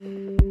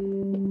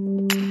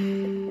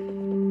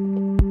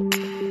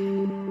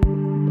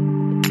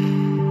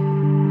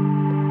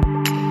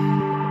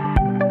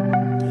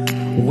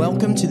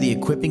Welcome to the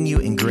Equipping You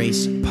in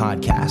Grace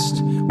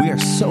podcast. We are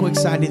so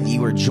excited that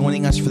you are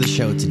joining us for the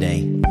show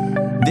today.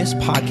 This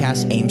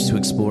podcast aims to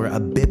explore a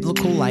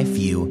biblical life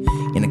view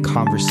in a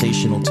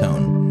conversational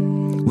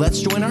tone. Let's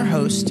join our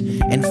host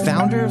and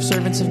founder of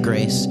Servants of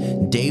Grace,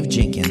 Dave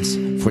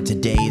Jenkins, for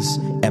today's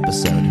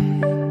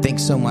episode.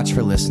 Thanks so much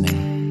for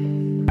listening.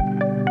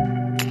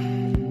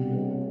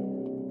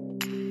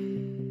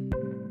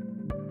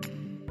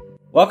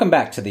 Welcome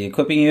back to the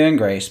Equipping You in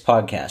Grace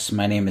podcast.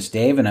 My name is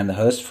Dave, and I'm the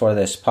host for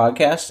this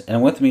podcast.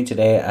 And with me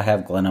today, I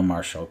have Glenna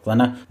Marshall.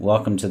 Glenna,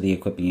 welcome to the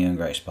Equipping You in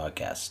Grace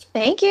podcast.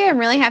 Thank you. I'm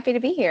really happy to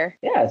be here.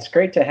 Yeah, it's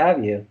great to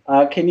have you.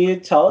 Can you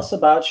tell us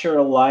about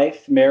your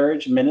life,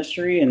 marriage,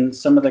 ministry, and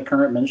some of the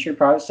current ministry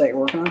projects that you're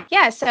working on?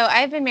 Yeah, so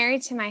I've been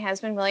married to my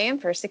husband, William,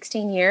 for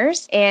 16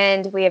 years,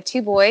 and we have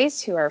two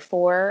boys who are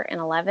 4 and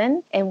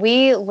 11. And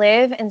we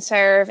live and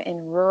serve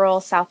in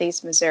rural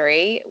Southeast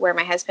Missouri, where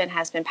my husband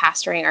has been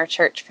pastoring our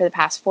church for the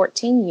past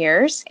 14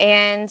 years.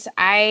 And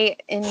I,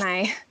 in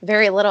my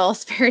very little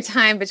spare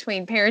time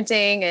between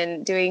parenting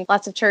and doing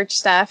lots of church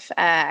stuff,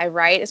 I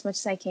write as much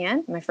as I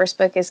can. My first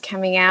book is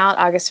coming out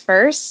August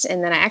 1st.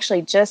 And then I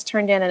actually just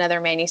turned in another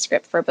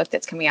manuscript for a book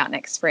that's coming out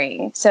next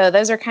spring. So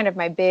those are kind of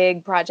my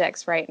big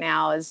projects right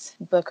now is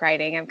book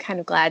writing. I'm kind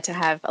of glad to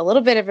have a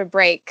little bit of a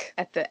break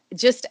at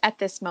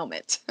this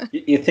moment.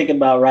 You thinking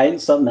about writing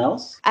something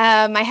else?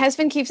 My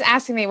husband keeps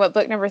asking me what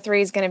book number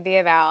 3 is going to be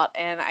about,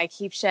 and I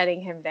keep shutting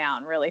him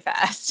down really fast.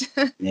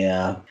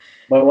 Yeah.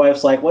 My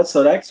wife's like, what's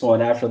the next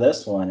one after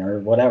this one or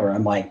whatever?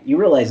 I'm like, you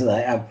realize that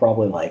I have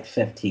probably like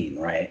 15,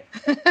 right?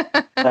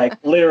 Like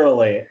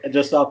literally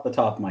just off the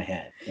top of my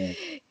head. Yeah.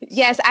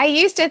 Yes, I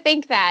used to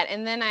think that.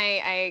 And then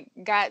I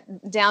got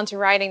down to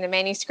writing the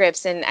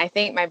manuscripts, and I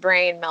think my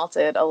brain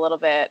melted a little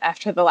bit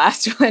after the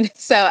last one.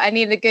 So I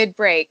needed a good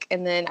break.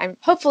 And then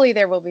hopefully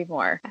there will be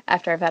more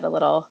after I've had a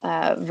little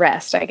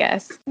rest, I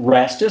guess.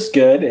 Rest is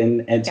good,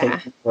 and taking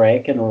a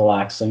break and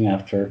relaxing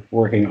after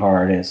working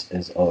hard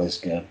is always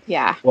good.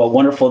 Yeah. Well,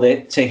 wonderful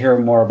to hear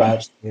more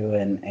about you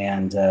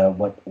and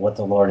what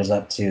the Lord is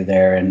up to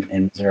there in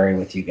Missouri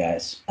with you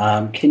guys.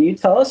 Can you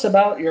tell us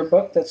about your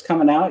book that's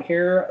coming out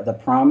here? The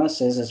Promise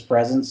is His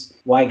Presence,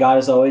 Why God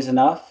is Always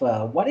Enough.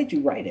 Why did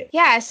you write it?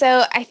 Yeah,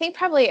 so I think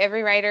probably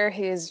every writer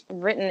who's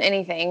written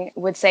anything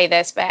would say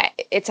this, but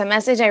it's a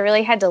message I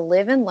really had to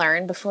live and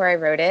learn before I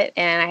wrote it,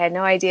 and I had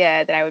no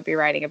idea that I would be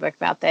writing a book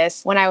about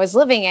this when I was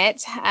living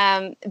it.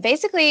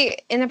 Basically,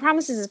 in The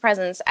Promise is His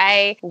Presence,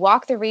 I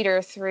walk the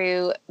reader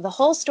through the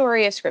whole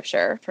story of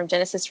Scripture from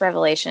Genesis to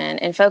Revelation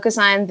and focus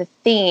on the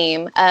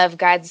theme of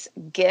God's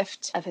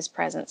gift of His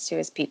presence to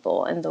His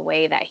people and the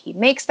way that He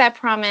makes that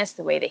promise,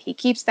 the way that He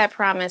keeps that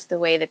promise, the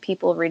way that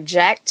people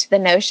reject the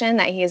notion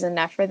that He is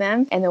enough for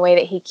them, and the way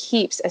that He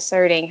keeps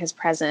asserting His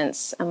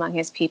presence among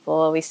His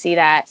people. We see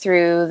that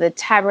through the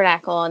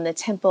tabernacle and the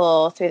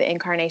temple, through the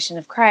incarnation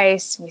of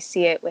Christ. We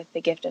see it with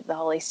the gift of the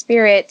Holy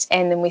Spirit,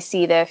 and then we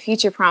see the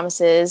future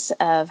promises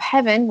of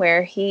heaven,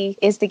 where He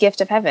is the gift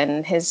of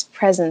heaven. His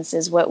presence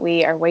is what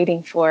we are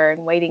waiting for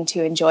and waiting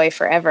to enjoy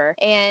forever.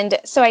 And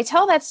so I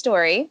tell that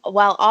story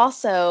while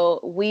also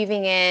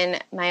weaving in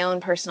my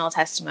own personal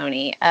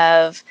testimony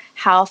of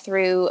how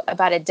through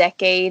about a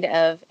decade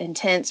of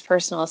intense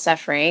personal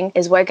suffering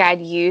is what God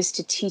used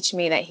to teach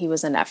me that He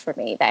was enough for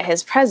me, that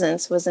His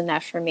presence was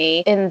enough for me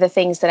in the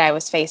things that I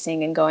was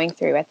facing and going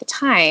through at the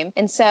time.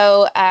 And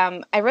so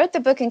I wrote the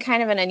book in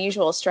kind of an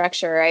unusual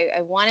structure.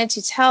 I wanted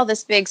to tell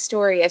this big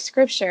story of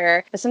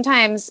Scripture, but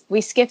sometimes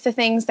we skip the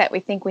things that we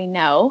think we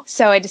know.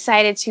 So I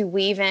decided to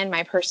weave in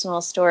my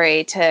personal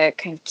story to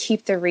kind of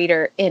keep the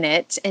reader in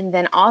it, and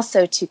then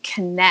also to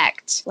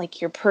connect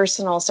like your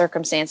personal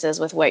circumstances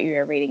with what you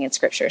are reading in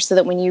Scripture, so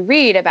that when you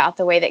read about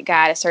the way that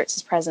God asserts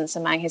His presence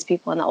among His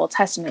people in the Old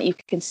Testament, you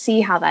can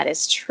see how that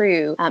is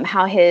true,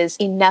 how His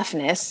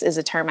enoughness is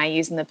a term I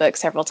use in the book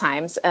several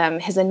times.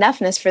 His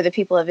enoughness for the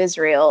people of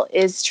Israel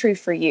is true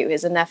for you.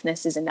 His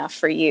enoughness is enough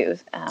for you,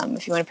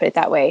 if you want to put it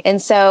that way.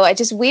 And so I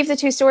just weave the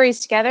two stories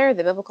together,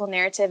 the biblical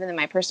narrative and then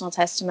my personal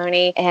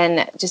testimony,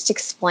 and just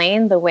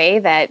explain the way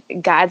that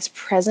God's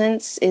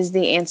presence is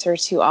the answer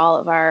to all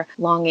of our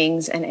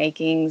longings and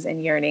achings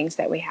and yearnings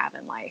that we have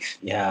in life.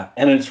 Yeah,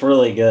 and it's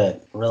really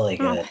good. Really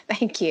good. Oh,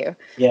 thank you.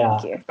 Yeah.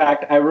 Thank you. In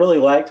fact, I really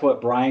liked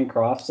what Brian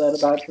Croft said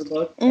about your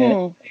book.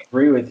 And I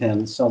agree with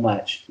him so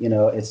much. You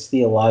know, it's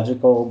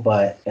theological,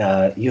 but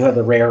you have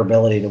the rare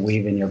ability to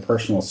weave in your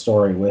personal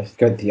story with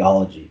good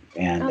theology.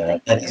 And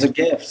that is a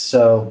gift.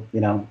 So,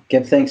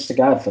 give thanks to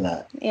God for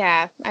that.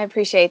 Yeah, I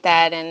appreciate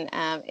that. And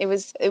it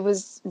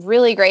was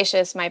really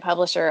gracious, my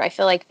publisher. I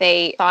feel like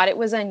they thought it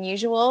was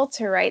unusual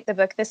to write the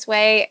book this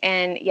way,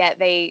 and yet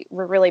they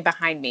were really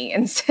behind me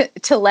and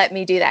to let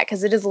me do that,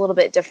 because it is a little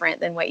bit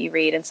different than what you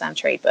read in some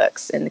trade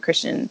books in the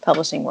Christian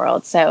publishing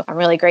world. So I'm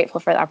really grateful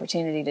for the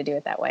opportunity to do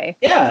it that way.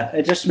 Yeah,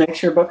 it just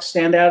makes your book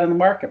stand out in the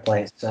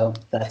marketplace. So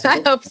that's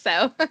I hope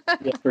so.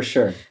 Yeah, for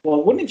sure.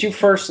 Well, when did you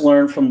first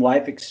learn from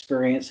life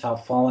experience how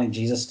following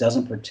Jesus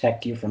doesn't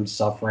protect you from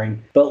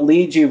suffering, but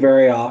leads you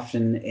very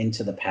often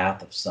into the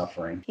path of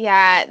suffering.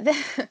 Yeah,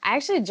 I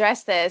actually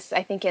addressed this,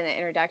 I think, in the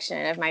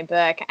introduction of my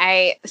book.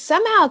 I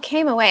somehow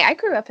came away, I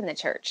grew up in the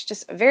church,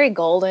 just a very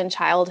golden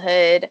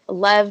childhood,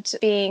 loved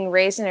being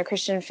raised in a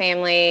Christian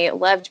family,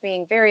 loved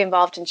being very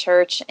involved in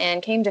church,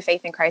 and came to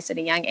faith in Christ at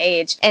a young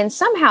age. And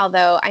somehow,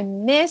 though, I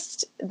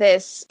missed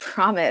this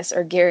promise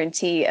or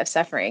guarantee of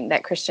suffering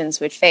that Christians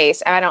would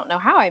face. I don't know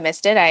how I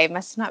missed it. I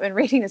must have not been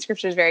reading the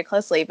scriptures very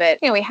closely, but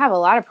we have a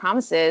lot of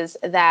promises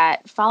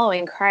that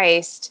following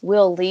Christ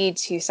will lead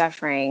to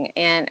suffering.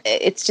 And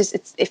it's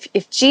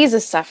if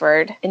Jesus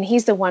suffered and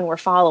he's the one we're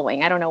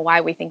following, I don't know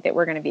why we think that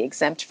we're going to be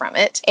exempt from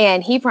it.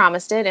 And he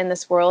promised it, in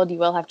this world you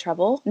will have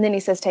trouble. And then he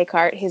says, take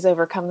heart, he's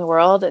overcome the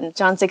world, in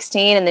John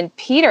 16. And then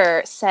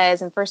Peter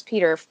says in 1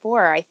 Peter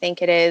 4, I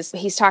think it is,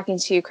 he's talking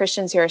to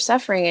Christians who are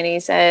suffering, and he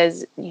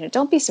says,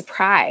 don't be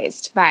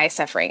surprised by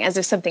suffering as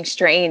if something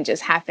strange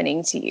is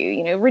happening to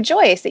you.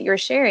 Rejoice that you're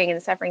sharing in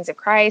the sufferings of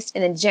Christ.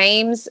 And then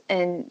James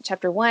in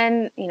chapter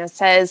 1,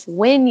 says,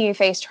 when you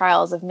face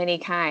trials of many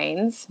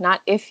kinds,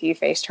 not if you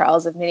face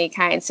trials of many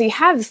kinds. So you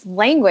have this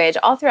language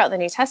all throughout the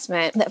New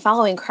Testament that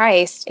following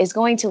Christ is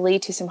going to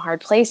lead to some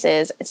hard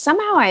places.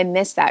 Somehow I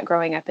missed that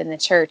growing up in the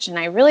church. And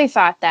I really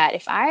thought that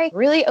if I'm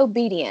really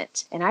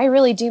obedient and I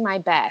really do my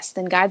best,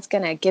 then God's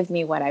going to give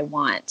me what I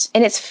want.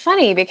 And it's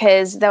funny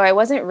because though I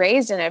wasn't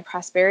raised in a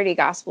prosperity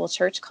gospel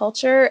church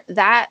culture,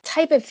 that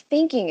type of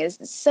thinking is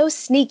so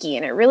sneaky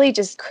and it really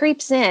just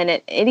creeps in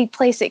at any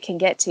place it can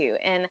get to.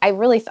 And I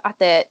really thought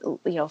that,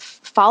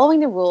 following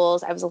the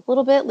rules, I was a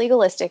little bit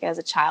legalistic as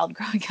a child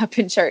growing up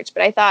in church,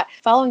 but I thought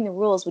following the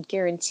rules would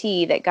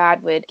guarantee that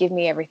God would give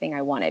me everything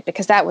I wanted,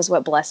 because that was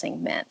what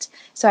blessing meant.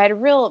 So I had a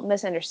real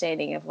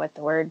misunderstanding of what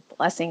the word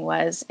blessing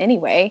was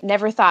anyway.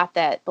 Never thought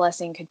that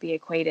blessing could be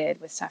equated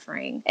with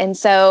suffering. And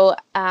so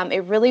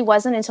it really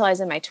wasn't until I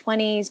was in my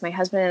 20s, my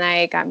husband and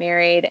I got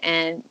married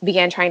and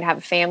began trying to have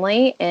a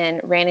family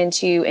and ran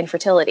into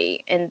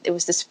infertility. And it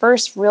was this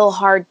first real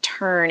hard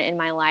turn in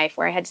my life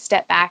where I had to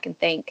step back and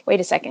think, wait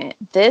a second,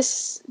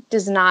 this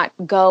does not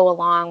go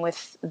along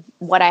with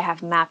what I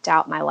have mapped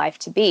out my life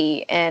to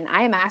be. And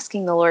I am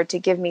asking the Lord to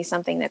give me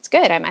something that's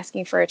good. I'm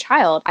asking for a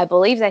child. I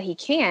believe that he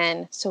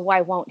can, so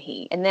why won't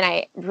he? And then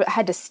I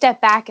had to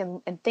step back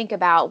and think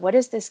about, what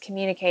does this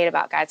communicate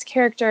about God's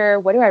character?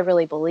 What do I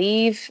really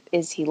believe?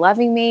 Is he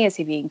loving me? Is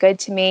he being good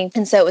to me?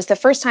 And so it was the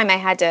first time I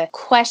had to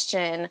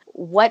question,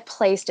 what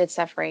place did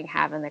suffering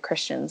have in the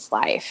Christian's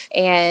life?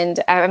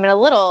 And I'm a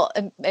little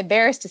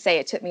embarrassed to say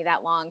it took me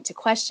that long to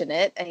question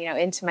it.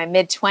 Into my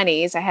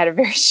mid-20s, I had a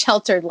very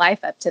sheltered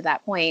life up to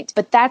that point.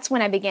 But that's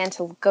when I began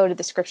to go to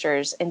the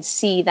scriptures and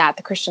see that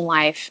the Christian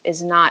life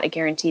is not a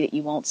guarantee that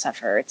you won't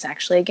suffer. It's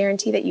actually a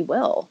guarantee that you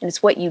will. And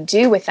it's what you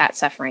do with that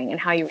suffering and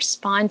how you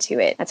respond to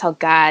it. That's how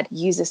God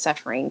uses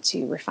suffering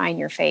to refine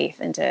your faith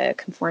and to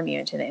conform you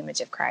into the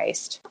image of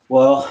Christ.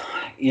 Well,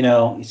 you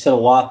said a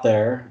lot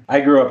there.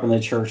 I grew up in the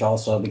church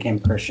also, became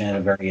Christian at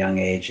a very young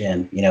age.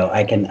 And,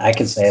 I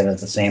can say that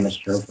the same is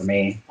true for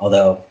me.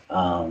 Although,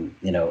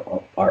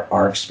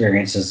 our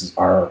experiences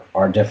are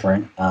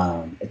different.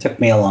 It took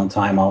me a long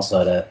time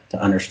also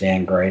to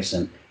understand grace.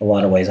 And a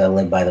lot of ways I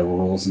lived by the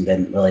rules and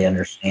didn't really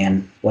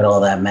understand what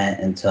all that meant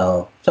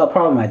until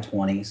probably my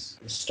 20s.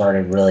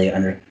 Started really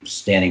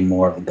understanding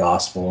more of the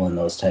gospel and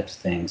those types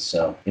of things.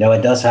 So,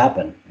 it does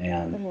happen.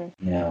 And,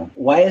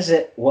 why is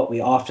it what we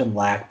often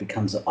lack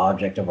becomes the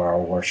object of our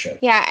worship?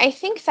 Yeah, I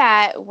think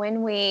that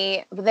when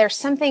there's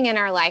something in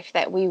our life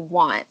that we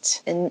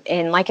want,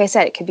 and like I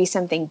said, it could be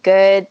something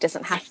good,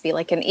 doesn't have to be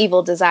like an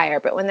evil desire,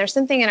 but when there's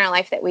something in our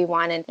life that we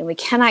want and we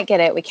cannot get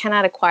it, we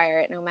cannot acquire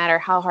it, no matter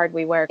how hard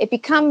we work,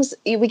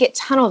 we get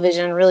tunnel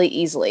vision really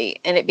easily,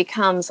 and it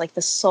becomes like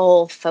the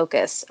sole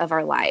focus of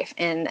our life.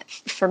 And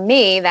for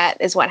me, that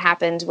is what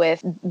happened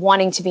with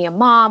wanting to be a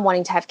mom,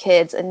 wanting to have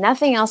kids, and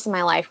nothing else in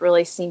my life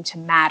really seemed to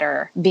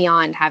matter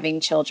beyond having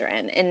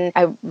children. And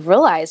I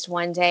realized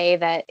one day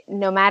that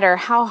no matter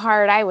how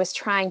hard I was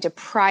trying to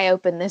pry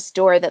open this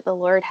door that the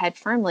Lord had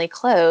firmly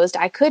closed,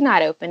 I could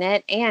not open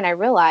it. And I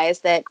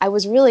realized that I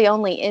was really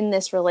only in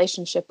this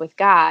relationship with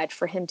God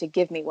for him to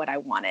give me what I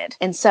wanted.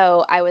 And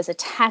so I was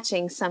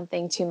attaching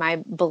something to my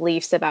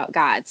beliefs about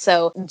God.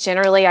 So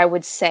generally I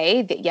would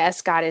say that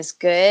yes, God is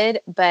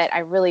good, but I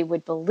really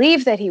would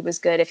believe that he was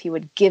good if he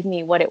would give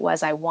me what it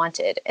was I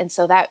wanted. And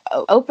so that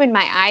opened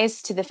my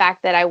eyes to the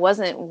fact that I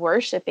wasn't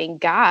worshiping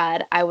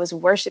God. I was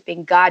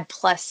worshiping God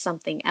plus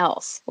something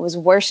else. I was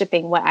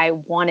worshiping what I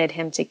wanted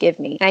him to give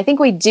me. And I think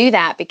we do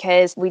that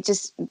because we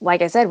just,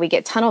 like I said, we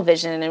get tunnel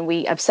vision and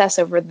we obsess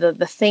over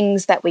the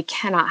things that we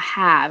cannot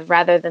have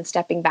rather than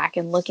stepping back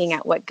and looking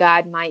at what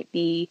God might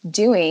be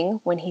doing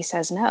when he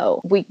says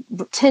no. We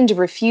tend to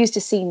refuse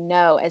to see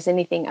no as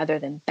anything other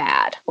than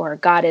bad, or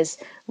God is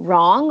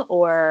wrong,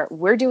 or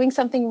we're doing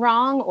something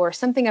wrong, or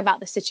something about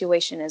the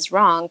situation is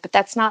wrong. But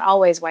that's not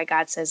always why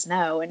God says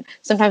no. And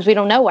sometimes we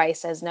don't know why he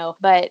says no,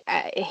 but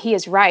he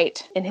is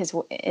right in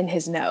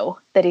his no.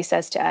 that he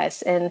says to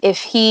us. And if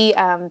he,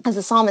 as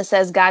the psalmist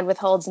says, God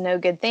withholds no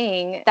good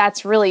thing,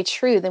 that's really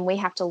true. Then we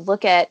have to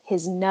look at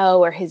his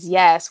no or his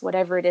yes,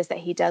 whatever it is that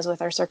he does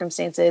with our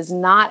circumstances,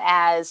 not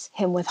as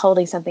him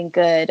withholding something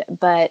good,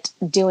 but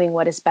doing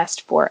what is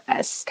best for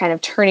us, kind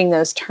of turning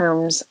those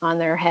terms on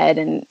their head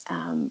and,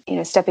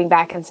 stepping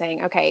back and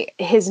saying, okay,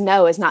 his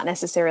no is not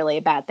necessarily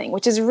a bad thing,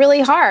 which is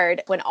really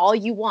hard when all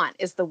you want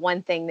is the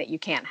one thing that you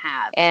can't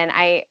have. And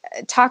I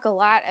talk a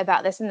lot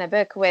about this in the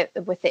book with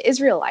the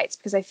Israelites,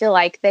 because I feel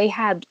like they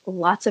had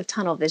lots of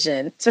tunnel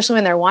vision, especially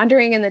when they're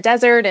wandering in the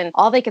desert and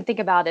all they can think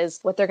about is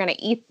what they're going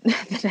to eat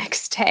the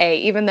next day,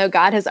 even though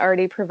God has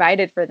already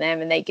provided for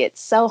them. And they get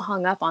so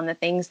hung up on the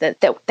things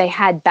that they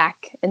had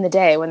back in the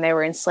day when they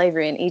were in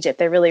slavery in Egypt.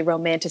 They really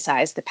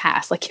romanticized the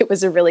past like it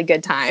was a really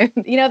good time.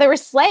 They were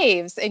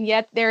slaves, and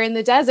yet they're in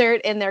the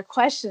desert and they're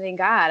questioning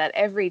God at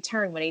every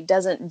turn. When he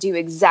doesn't do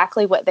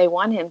exactly what they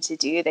want him to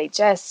do, they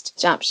just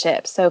jump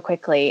ship so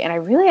quickly. And I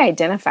really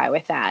identify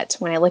with that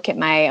when I look at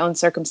my own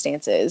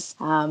circumstances.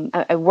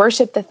 I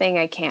worship the thing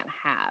I can't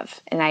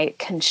have, and I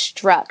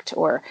construct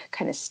or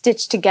kind of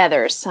stitch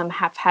together some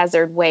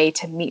haphazard way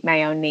to meet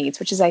my own needs,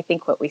 which is, I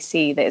think, what we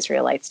see the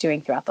Israelites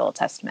doing throughout the Old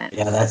Testament.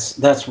 Yeah,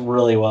 that's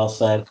really well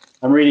said.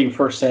 I'm reading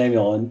 1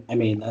 Samuel, and I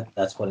mean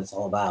that's what it's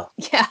all about.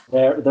 Yeah,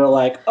 they're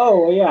like,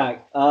 oh yeah,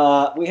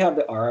 we have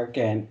the ark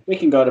and we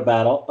can go to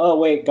battle. Oh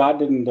wait, God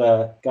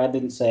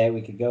didn't say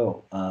we could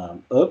go.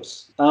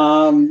 Oops.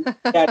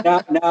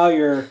 Yeah,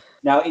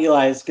 now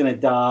Eli is going to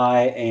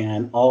die,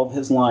 and all of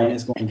his line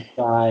is going to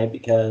die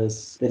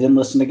because they didn't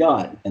listen to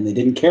God and they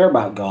didn't care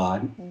about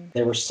God.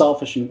 They were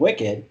selfish and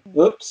wicked.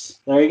 Oops,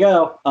 there you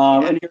go.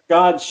 And here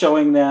God's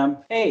showing them,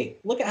 hey,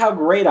 look at how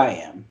great I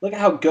am. Look at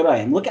how good I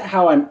am. Look at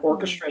how I'm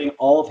orchestrating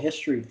all of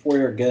history for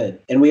your good.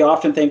 And we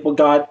often think,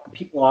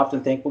 people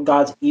often think,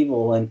 God's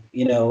evil. And,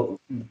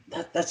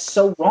 that's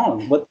so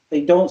wrong. What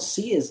they don't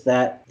see is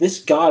that this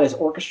God is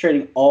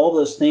orchestrating all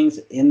those things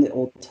in the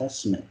Old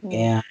Testament.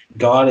 And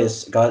God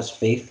is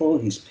faithful.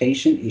 He's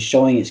patient. He's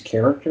showing his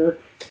character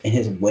and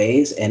his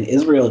ways, and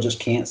Israel just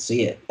can't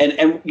see it.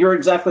 And you're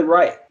exactly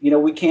right.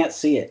 We can't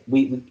see it.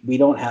 We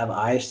don't have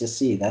eyes to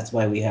see. That's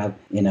why we have,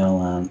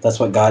 that's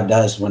what God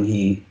does when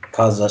he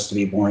causes us to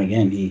be born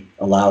again. He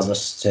allows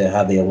us to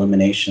have the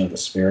illumination of the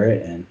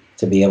Spirit and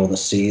to be able to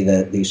see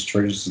these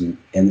truths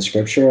in the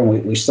Scripture.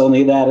 And we still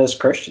need that as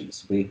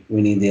Christians. We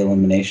need the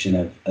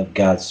illumination of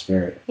God's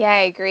Spirit. Yeah,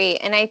 I agree.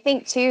 And I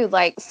think too,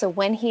 so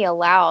when he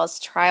allows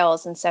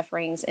trials and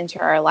sufferings into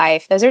our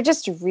life, those are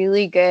just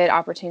really good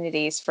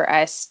opportunities for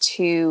us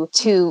to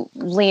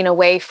lean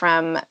away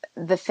from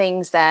the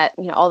things that,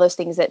 all those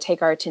things that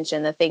take our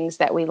attention, the things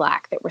that we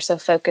lack, that we're so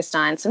focused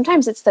on.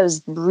 Sometimes it's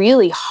those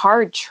really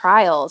hard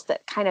trials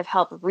that kind of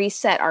help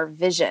reset our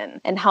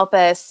vision and help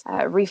us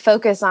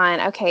refocus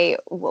on, okay,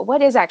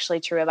 what is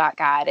actually true about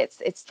God?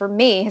 It's for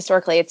me,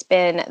 historically, it's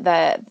been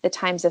the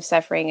times of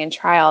suffering and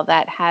trial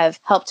that have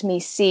helped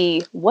me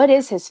see what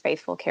is his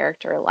faithful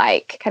character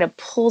like, kind of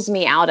pulls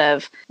me out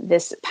of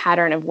this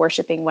pattern of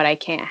worshiping what I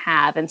can't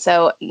have. And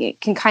so you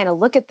can kind of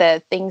look at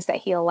the things that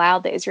he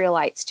allowed the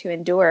Israelites to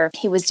endure.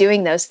 He was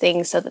doing those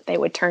things so that they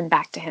would turn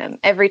back to him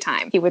every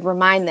time. He would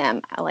remind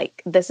them,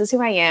 like, this is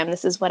who I am,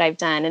 this is what I've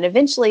done. And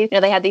eventually,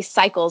 they had these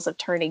cycles of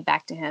turning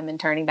back to him and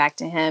turning back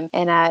to him.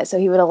 And so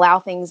he would allow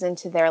things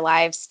into their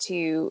lives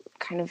to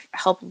kind of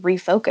help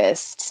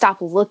refocus,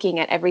 stop looking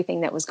at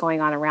everything that was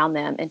going on around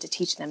them, and to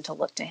teach them to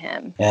look to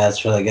him. Yeah,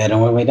 that's really good.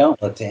 And when we don't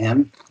look to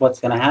him, what's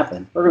going to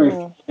happen? We're going to be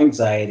full of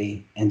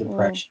anxiety and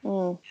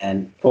depression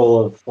and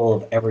full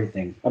of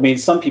everything. I mean,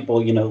 some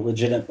people,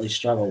 legitimately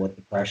struggle with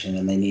depression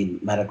and they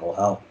need medical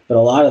help. But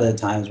a lot of the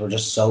times we're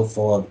just so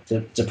full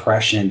of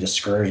depression and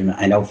discouragement.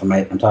 I know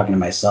I'm talking to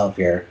myself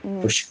here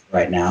for sure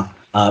right now,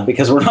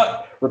 because we're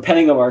not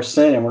repenting of our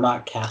sin, and we're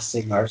not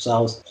casting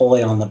ourselves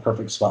wholly on the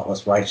perfect,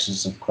 spotless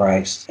righteousness of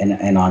Christ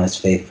and on his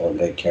faithful and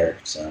good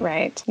character. So.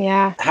 Right.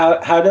 Yeah.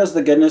 How does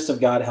the goodness of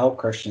God help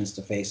Christians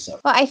to face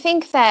suffering? Well, I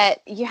think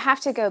that you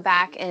have to go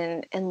back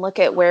and look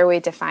at where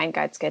we define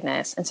God's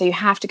goodness. And so you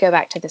have to go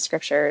back to the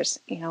Scriptures.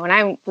 When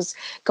I was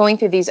going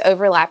through these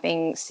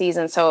overlapping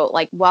seasons, so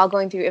while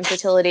going through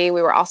infertility,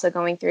 we were also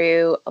going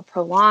through a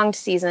prolonged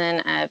season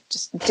of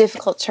just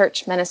difficult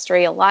church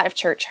ministry, a lot of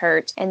church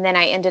hurt. And then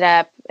I ended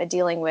up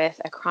dealing with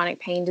a chronic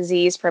pain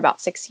disease for about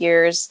 6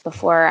 years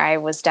before I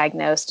was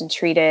diagnosed and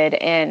treated.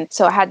 And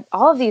so I had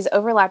all of these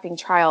overlapping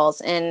trials,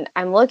 and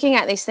I'm looking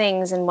at these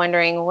things and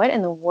wondering, what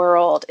in the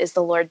world is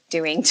the Lord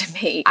doing to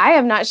me? I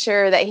am not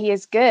sure that he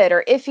is good,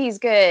 or if he's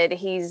good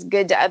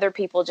to other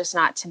people, just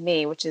not to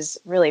me, which is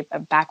really a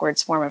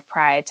backwards form of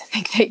pride to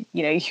think that,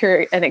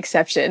 you're an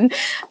exception.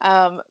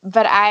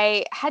 But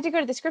I had to go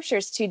to the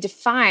Scriptures to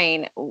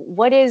define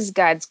what is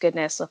God's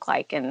goodness look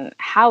like, and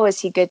how is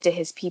he good to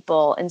his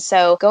people. And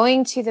so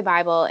going to the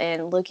Bible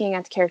and looking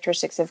at the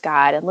characteristics of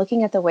God and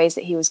looking at the ways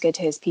that he was good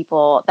to his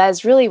people, that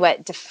is really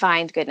what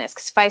defined goodness.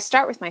 Because if I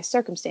start with my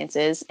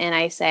circumstances and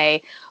I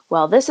say,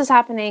 well, this is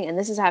happening and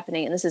this is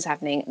happening and this is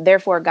happening,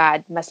 therefore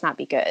God must not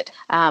be good,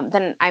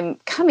 then I'm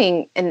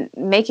coming and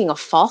making a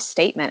false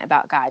statement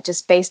about God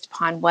just based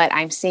upon what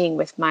I'm seeing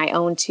with my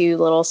own two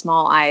little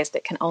small eyes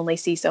that can only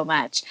see so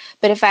much.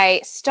 But if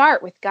I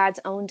start with God's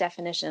own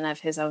definition of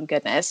his own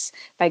goodness,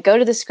 if I go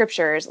to the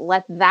scriptures,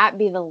 let that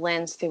be the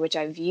lens through which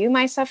I view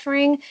my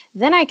suffering,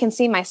 then I can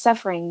see my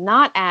suffering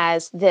not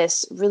as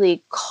this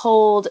really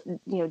cold,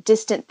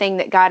 distant thing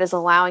that God is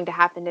allowing to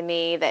happen to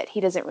me, that he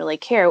doesn't really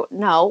care.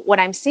 No, what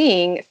I'm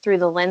seeing through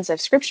the lens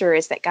of scripture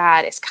is that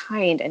God is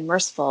kind and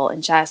merciful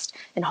and just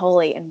and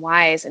holy and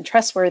wise and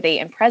trustworthy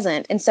and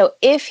present. And so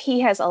if he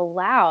has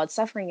allowed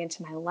suffering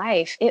into my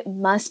life, it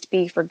must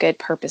be for good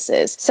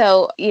purposes.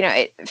 So,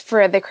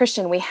 for the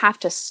Christian, we have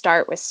to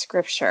start with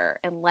scripture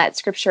and let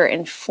scripture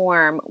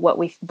inform what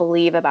we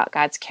believe about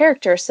God's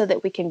character so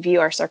that we can view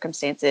our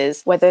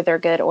circumstances, whether they're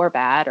good or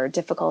bad or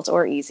difficult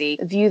or easy,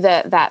 view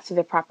that through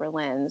the proper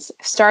lens.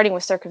 Starting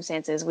with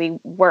circumstances, we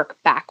work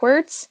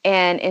backwards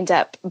and end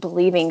up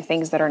believing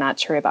things that are not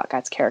true about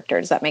God's character.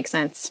 Does that make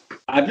sense?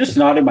 I'm just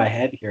nodding my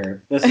head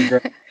here. This is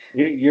great.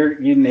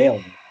 You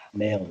nailed it.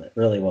 Nailed it.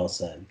 Really well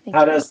said.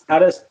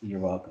 You're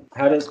welcome.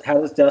 How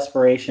does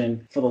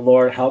desperation for the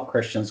Lord help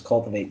Christians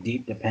cultivate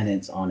deep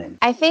dependence on him?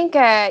 I think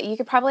you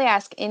could probably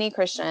ask any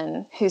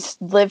Christian who's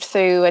lived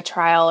through a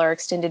trial or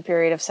extended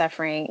period of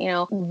suffering,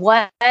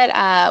 what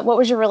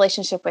was your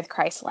relationship with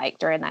Christ like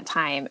during that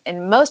time?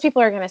 And most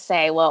people are going to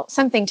say, well,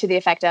 something to the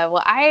effect of,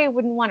 well, I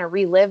wouldn't want to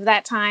relive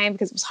that time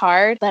because it was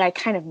hard, but I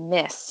kind of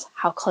miss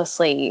how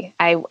closely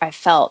I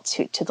felt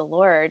to the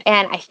Lord.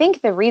 And I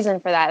think the reason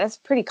for that's a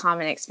pretty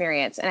common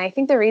experience. And I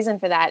think the reason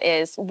for that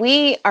is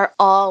we are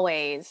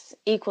always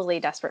equally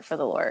desperate for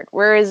the Lord.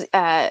 We're as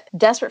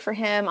desperate for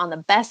him on the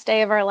best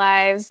day of our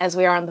lives as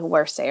we are on the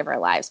worst day of our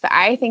lives. But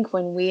I think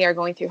when we are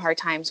going through hard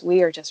times, we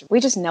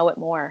just know it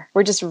more.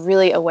 We're just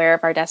really aware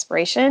of our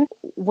desperation.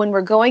 When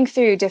we're going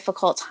through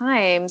difficult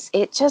times,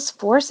 it just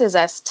forces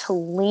us to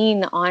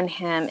lean on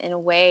him in a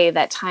way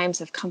that times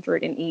of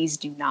comfort and ease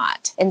do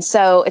not. And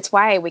so it's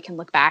why we can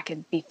look back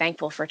and be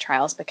thankful for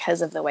trials,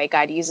 because of the way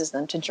God uses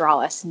them to draw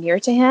us near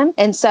to him.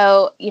 And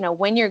so,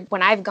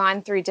 when I've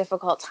gone through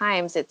difficult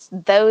times, it's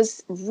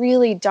those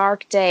really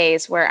dark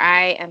days where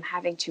I am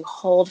having to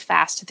hold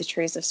fast to the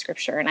truths of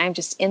scripture. And I'm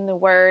just in the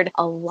word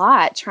a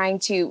lot, trying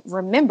to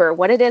remember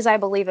what it is I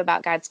believe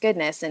about God's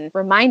goodness and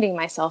reminding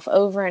myself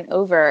over and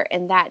over.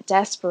 And that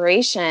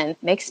desperation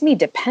makes me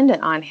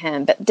dependent on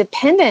him. But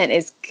dependent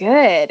is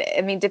good.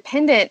 I mean,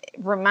 dependent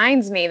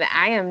reminds me that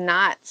I am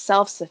not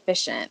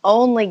self-sufficient.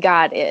 Only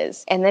God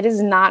is. And that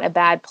is not a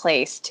bad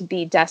place to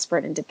be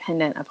desperate and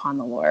dependent upon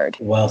the Lord.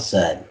 Well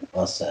said.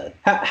 Well said.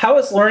 How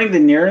has learning the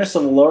nearness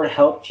of the Lord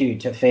helped you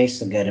to face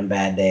the good and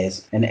bad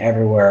days and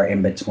everywhere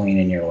in between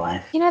in your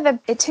life?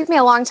 It took me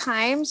a long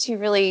time to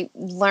really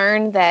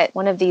learn that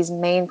one of these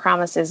main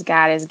promises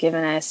God has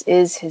given us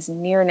is his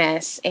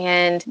nearness.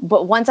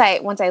 But once I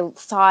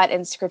saw it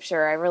in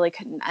scripture, I really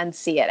couldn't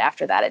unsee it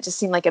after that. It just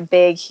seemed like a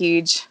big,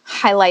 huge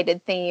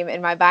highlighted theme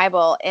in my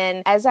Bible.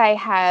 And as I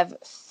have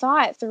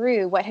thought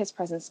through what his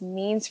presence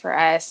means for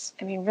us,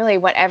 really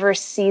whatever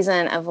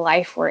season of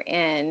life we're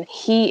in,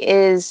 he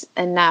is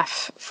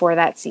enough for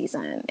that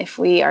season. If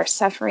we are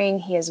suffering,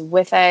 he is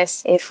with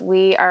us. If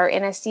we are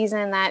in a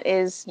season that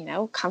is,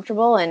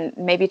 comfortable and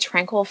maybe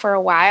tranquil for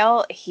a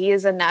while, he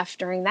is enough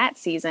during that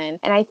season.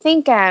 And I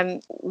think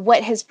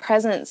what his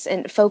presence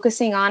and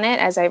focusing on it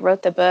as I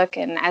wrote the book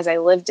and as I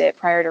lived it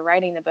prior to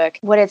writing the book,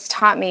 what it's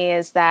taught me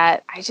is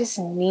that I just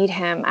need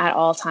him at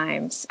all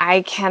times.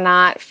 I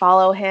cannot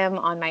follow him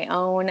on my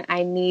own.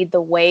 I need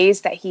the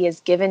ways that he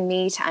has given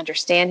me to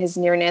understand his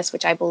nearness,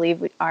 which I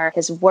believe are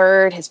his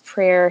word, his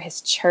prayer,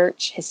 his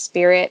church, his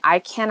spirit. I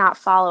cannot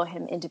follow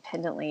him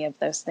independently of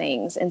those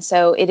things. And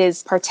so it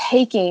is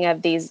partaking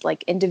of these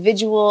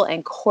individual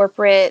and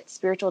corporate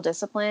spiritual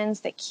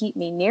disciplines that keep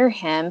me near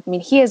him.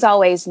 He is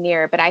always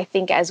near, but I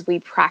think as we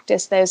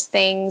practice those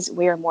things,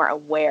 we are more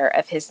aware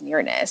of his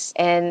nearness.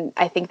 And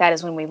I think that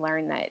is when we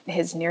learn that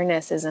his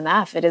nearness is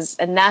enough. It is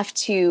enough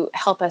to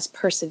help us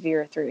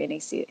persevere through any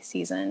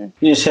season.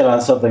 You just hit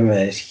on something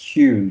that is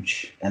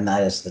huge, and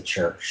that is the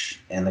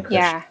church and the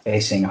Christian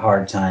facing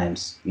hard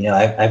times.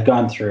 I've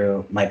gone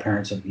through, my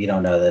parents, you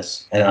don't know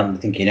this, I don't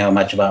think you know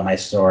much about my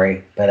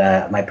story,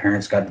 but my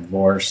parents got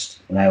divorced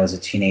when I was a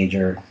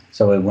teenager.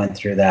 So we went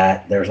through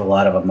that. There's a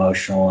lot of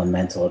emotional and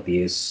mental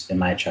abuse in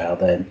my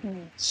childhood.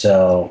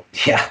 So,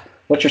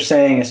 what you're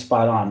saying is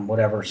spot on.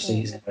 Whatever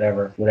season,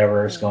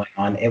 whatever is going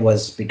on, it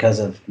was because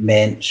of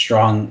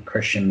strong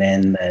Christian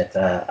men that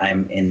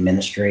I'm in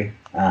ministry.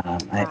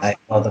 I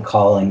felt the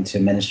calling to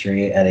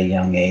ministry at a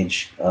young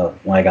age.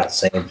 When I got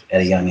saved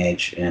at a young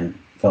age, and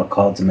felt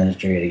called to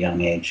ministry at a young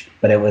age.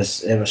 But it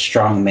was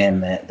strong men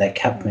that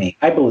kept me.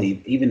 I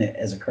believe, even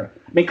as a Christian.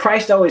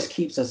 Christ always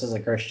keeps us as a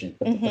Christian,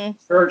 but the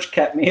church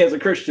kept me as a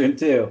Christian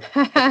too.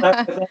 If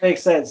that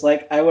makes sense.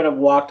 I would have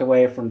walked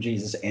away from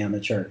Jesus and the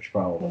church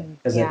probably,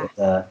 because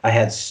I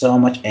had so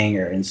much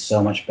anger and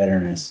so much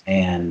bitterness.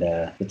 And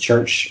the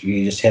church,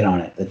 you just hit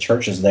on it. The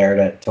church is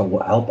there to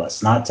help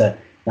us, not to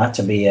not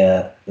to be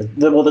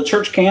the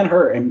church can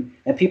hurt and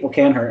people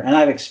can hurt, and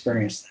I've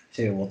experienced that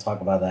too. We'll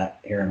talk about that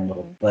here in a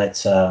little.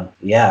 But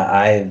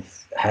I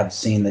have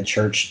seen the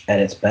church at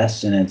its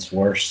best and its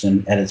worst,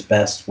 and at its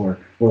best we're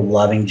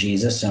loving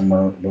Jesus, and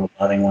we're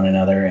loving one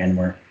another, and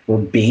we're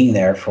being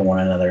there for one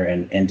another,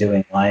 and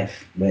doing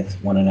life with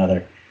one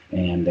another.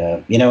 And,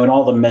 and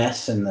all the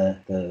mess and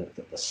the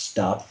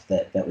stuff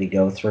that we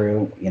go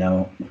through,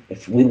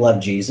 if we love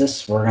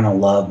Jesus, we're going to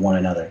love one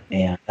another.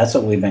 And that's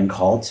what we've been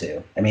called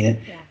to. I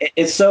mean,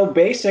 it's so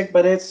basic,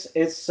 but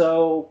it's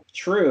so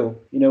true.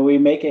 We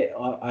make it,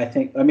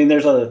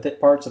 there's other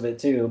parts of it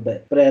too,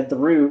 but at the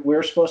root,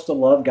 we're supposed to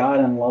love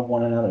God and love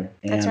one another.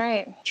 And that's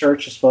right.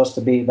 Church is supposed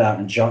to be about,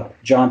 and John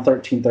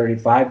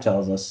 13:35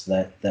 tells us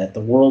that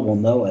the world will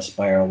know us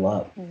by our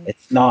love. Mm-hmm.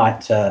 It's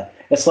not,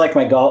 it's like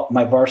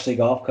my varsity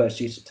golf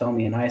coach used to tell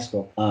me in high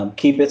school,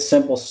 keep it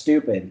simple,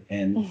 stupid.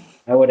 And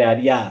I would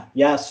add,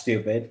 yeah,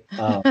 stupid.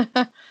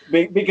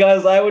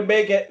 Because I would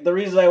make it, the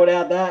reason I would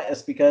add that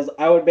is because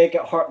I would make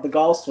it the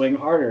golf swing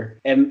harder.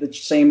 And the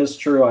same is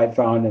true I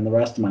found in the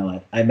rest of my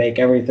life. I make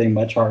everything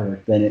much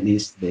harder than it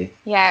needs to be.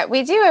 Yeah,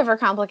 we do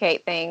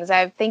overcomplicate things.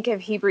 I think of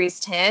Hebrews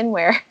 10,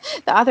 where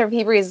the author of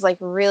Hebrews is like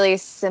really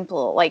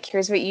simple. Like,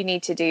 here's what you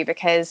need to do,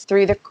 because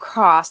through the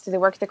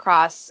work of the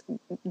cross,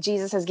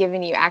 Jesus has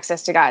given you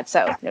access to God.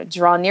 So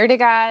draw near to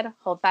God,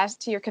 hold fast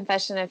to your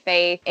confession of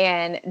faith,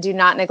 and do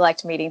not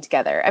neglect meeting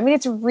together. I mean,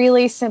 it's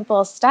really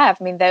simple stuff.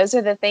 I mean, those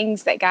are the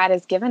things that God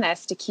has given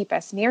us to keep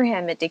us near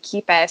him and to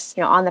keep us,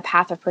 on the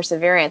path of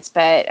perseverance.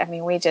 But I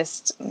mean, we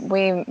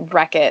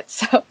wreck it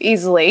so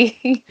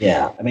easily.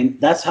 Yeah. I mean,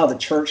 that's how the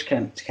church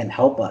can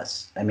help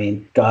us. I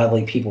mean,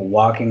 godly people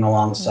walking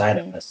alongside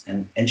of us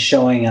and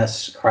showing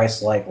us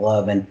Christ-like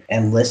love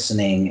and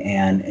listening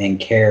and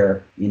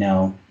care,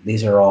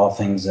 These are all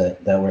things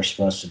that we're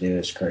supposed to do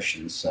as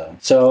Christians.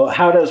 So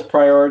how does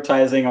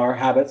prioritizing our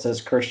habits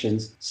as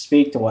Christians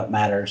speak to what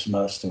matters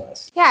most to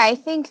us? Yeah, I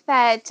think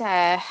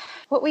that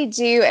what we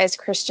do as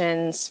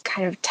Christians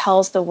kind of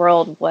tells the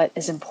world what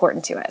is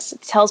important to us.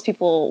 It tells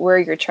people where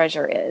your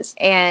treasure is.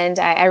 And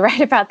I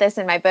write about this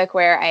in my book,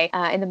 where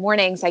in the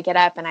mornings I get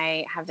up and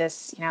I have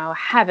this,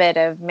 habit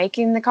of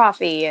making the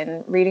coffee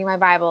and reading my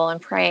Bible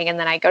and praying. And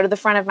then I go to the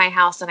front of my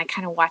house and I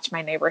kind of watch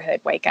my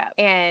neighborhood wake up.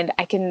 And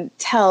I can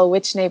tell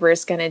which neighbor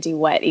is going to do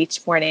what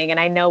each morning. And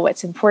I know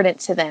what's important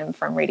to them,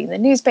 from reading the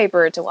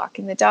newspaper to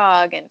walking the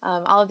dog and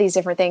all of these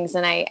different things.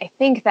 And I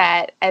think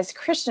that as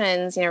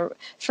Christians,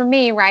 for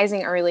me,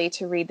 rising early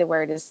to read the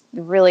Word is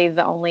really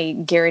the only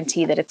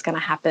guarantee that it's going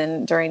to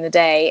happen during the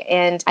day.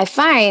 And I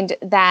find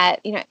that,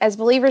 as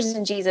believers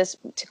in Jesus,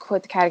 to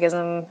quote the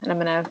Catechism, and I'm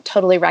going to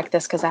totally wreck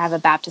this because I have a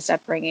Baptist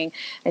upbringing,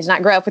 I did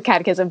not grow up with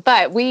Catechism,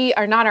 but we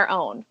are not our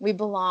own. We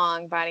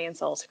belong body and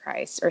soul to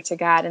Christ, or to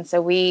God. And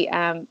so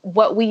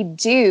what we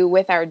do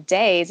with our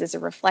days is a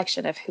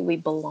reflection of who we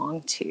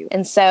belong to.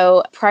 And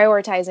so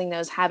prioritizing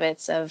those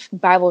habits of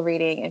Bible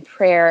reading and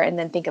prayer, and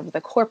then think of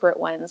the corporate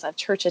ones of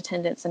church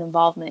attendance and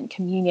involvement,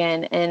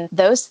 communion, and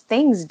those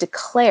things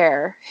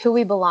declare who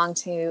we belong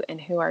to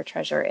and who our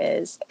treasure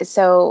is.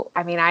 So,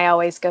 I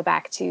always go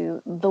back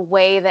to the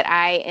way that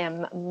I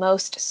am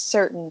most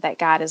certain that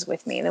God is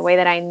with me. The way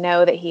that I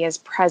know that he is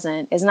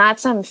present is not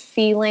some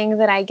feeling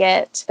that I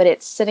get, but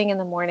it's sitting in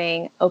the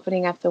morning,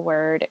 opening up the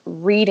Word,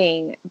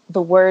 reading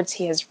the words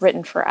he has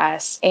written for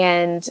us,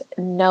 and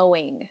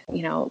knowing,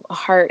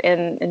 heart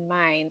and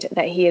mind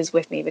that he is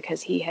with me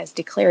because he has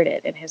declared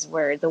it in his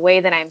Word. The way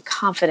that I'm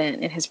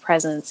confident in his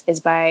presence is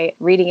by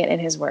reading it in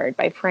his Word,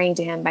 by praying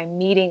to him, by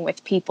meeting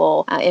with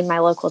people in my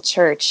local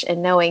church,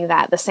 and knowing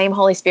that the same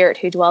Holy Spirit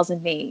who dwells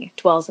in me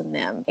dwells in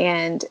them,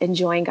 and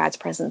enjoying God's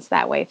presence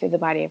that way through the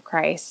body of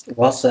Christ.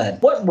 Well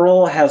said. What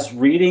role has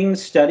reading,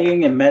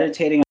 studying, and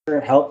meditating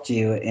helped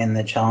you in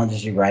the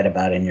challenges you write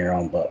about in your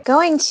own book?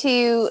 Going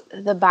to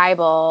the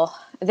Bible,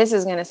 this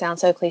is going to sound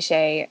so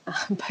cliche,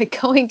 but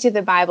going to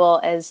the Bible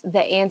as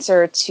the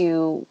answer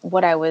to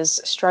what I was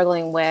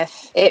struggling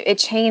with, it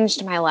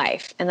changed my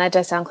life. And that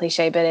does sound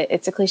cliche, but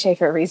it's a cliche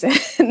for a reason.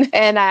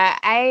 And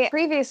I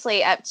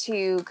previously, up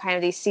to kind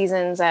of these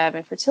seasons of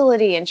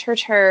infertility and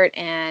church hurt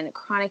and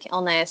chronic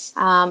illness,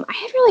 I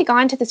had really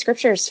gone to the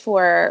scriptures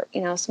for,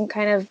 some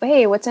kind of,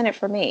 hey, what's in it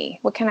for me?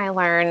 What can I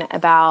learn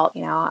about,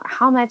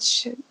 how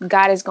much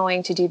God is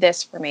going to do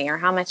this for me, or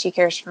how much he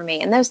cares for me?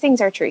 And those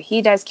things are true.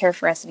 He does care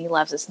for us and he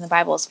loves us, and the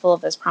Bible is full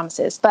of those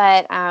promises.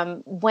 But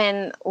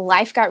when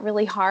life got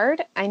really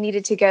hard, I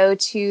needed to go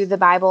to the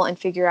Bible and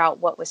figure out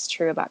what was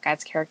true about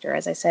God's character,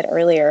 as I said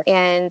earlier.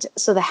 And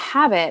so the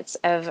habits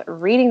of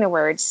reading the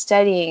Word,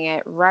 studying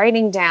it,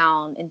 writing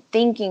down and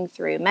thinking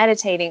through,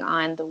 meditating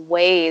on the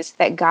ways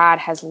that God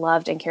has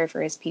loved and cared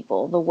for his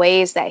people, the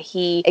ways that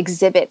he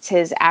exhibits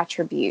his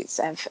attributes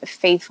of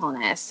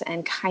faithfulness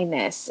and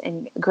kindness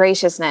and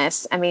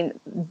graciousness.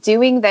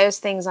 Doing those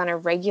things on a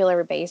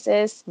regular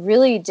basis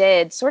really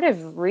did sort of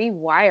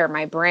rewire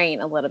my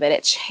brain a little bit.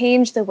 It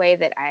changed the way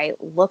that I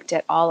looked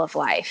at all of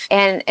life.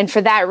 And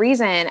for that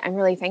reason, I'm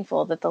really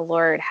thankful that the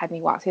Lord had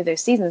me walk through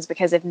those seasons,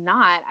 because if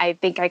not, I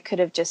think I could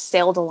have just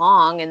sailed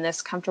along in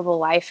this comfortable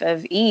life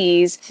of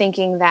ease,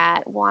 thinking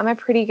that, well, I'm a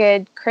pretty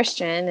good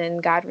Christian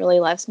and God really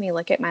loves me.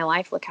 Look at my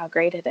life. Look how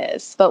great it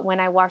is. But when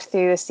I walked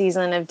through a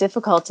season of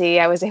difficulty,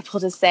 I was able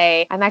to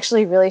say, I'm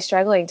actually really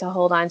struggling to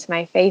hold on to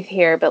my faith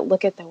here, but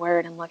look at the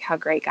word and look how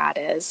great God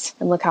is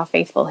and look how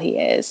faithful he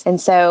is. And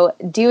so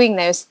doing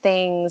those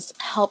things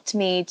helped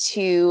me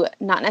to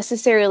not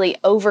necessarily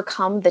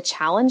overcome the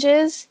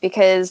challenges,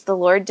 because the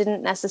Lord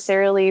didn't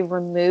necessarily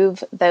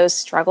remove those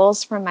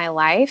struggles from my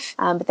life,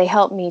 but they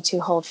helped me to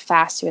hold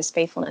fast to his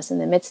faithfulness in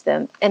the midst of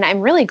them. And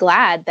I'm really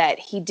glad that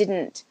he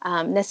didn't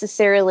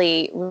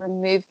necessarily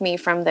remove me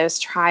from those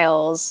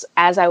trials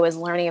as I was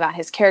learning about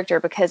his character,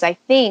 because I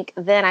think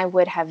then I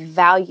would have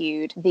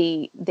valued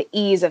the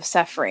ease of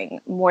suffering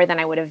more than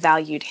I would have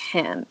valued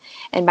him.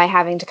 And by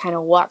having to kind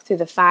of walk through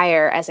the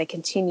fire as I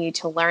continue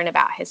to learn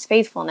about his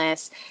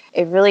faithfulness,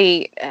 it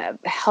really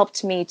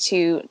helped me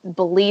to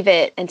believe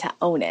it and to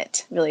own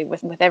it, really,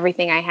 with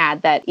everything I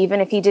had, that even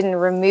if he didn't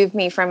remove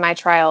me from my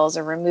trials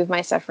or remove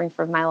my suffering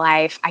from my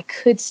life, I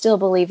could still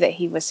believe that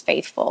he was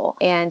faithful.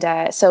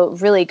 And so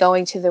really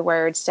going to the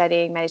word,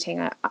 studying,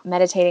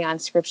 meditating on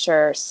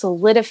scripture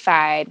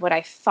solidified what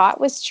I thought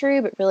was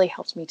true, but really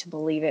helped me to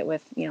believe it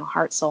with,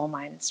 heart, soul,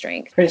 mind, and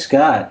strength. Praise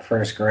God for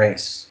his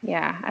grace.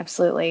 Yeah,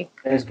 absolutely.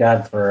 Praise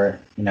God for,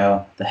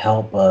 the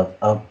help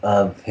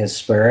of his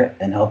spirit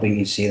and helping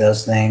you see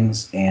those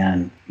things,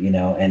 and,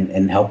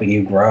 and helping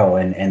you grow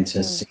and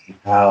to see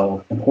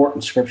how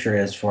important scripture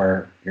is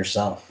for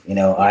yourself.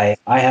 I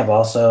have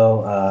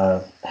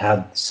also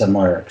had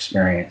similar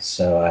experience,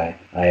 so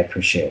I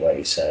appreciate what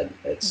you said.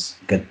 It's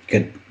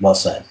good. Well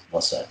said.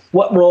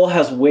 What role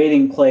has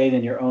waiting played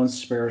in your own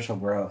spiritual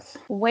growth?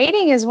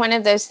 Waiting is one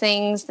of those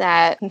things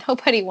that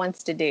nobody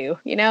wants to do.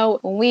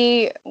 When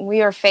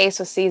we are faced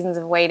with seasons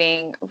of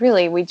waiting,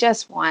 really, we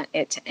just want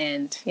it to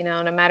end.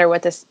 No matter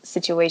what the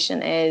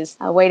situation is,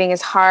 waiting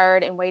is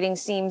hard, and waiting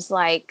seems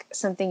like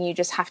something you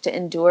just have to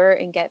endure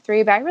and get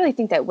through. But I really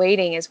think that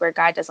waiting is where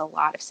God does a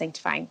lot of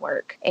sanctifying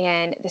work.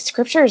 And the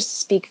scriptures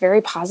speak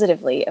very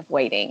positively of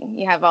waiting.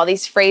 You have all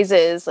these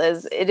phrases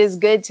as it is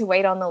good to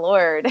wait on the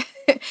Lord.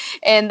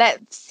 And that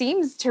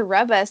seems to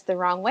rub us the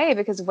wrong way,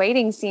 because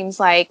waiting seems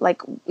like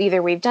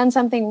either we've done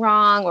something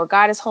wrong, or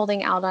God is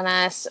holding out on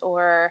us,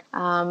 or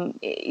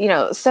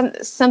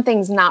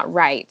something's not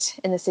right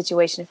in the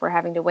situation if we're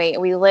having to wait.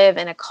 We live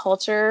in a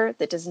culture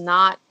that does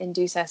not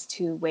induce us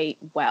to wait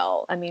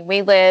well. I mean,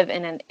 we live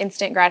in an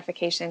instant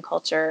gratification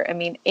culture. I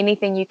mean,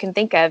 anything you can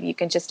think of, you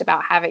can just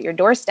about have at your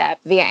doorstep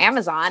via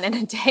Amazon in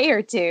a day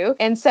or two.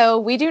 And so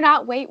we do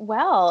not wait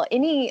well.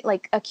 Any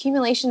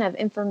accumulation of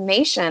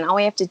information, all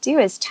we have to do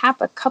is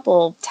tap a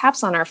couple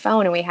taps on our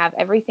phone and we have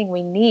everything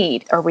we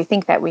need, or we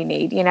think that we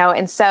need,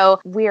 and so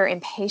we are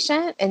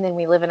impatient, and then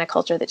we live in a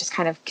culture that just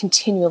kind of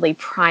continually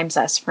primes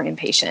us for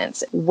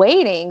impatience.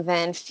 Waiting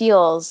then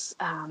feels,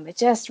 it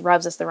just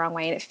rubs us the wrong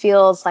way, and it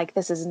feels like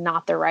this is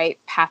not the right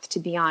path to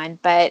be on.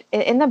 But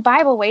in the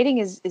Bible, waiting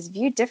is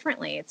viewed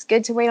differently. It's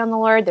good to wait on the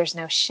Lord. There's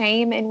no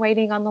shame in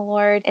waiting on the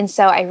Lord. And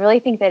so I really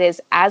think that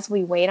as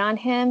we wait on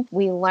him,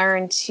 we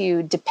learn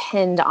to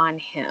depend on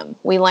him.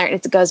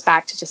 It goes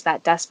back to just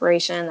that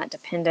desperation, that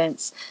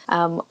dependence.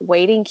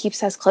 Waiting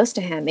keeps us close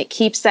to him. It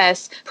keeps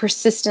us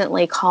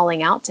persistently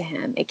calling out to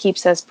him. It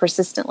keeps us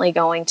persistently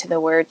going to the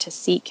word to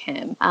seek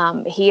him.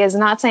 He is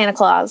not Santa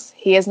Claus.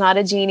 He is not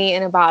a genie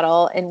in a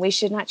bottle, and we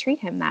should not treat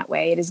him that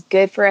way. It is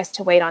good for us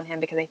to wait on him,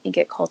 because I think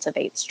it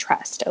cultivates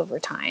trust over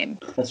time.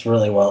 That's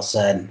really well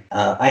said.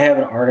 I have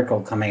an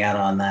article coming out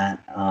on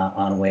that,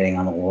 on waiting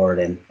on the Lord,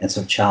 and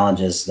some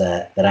challenges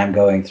that I'm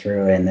going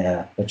through, and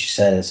what you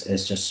said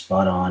is just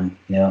spot on.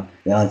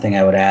 The only thing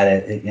I would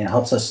add, it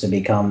helps us to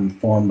become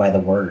formed by the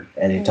word,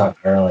 as you talked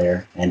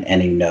earlier, and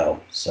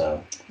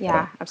so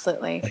yeah,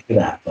 absolutely. Like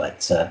that,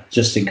 but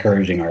just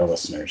encouraging our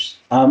listeners.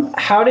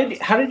 How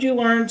did you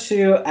learn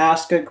to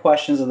ask good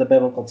questions of the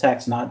biblical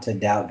text, not to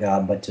doubt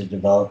God, but to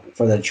develop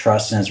for the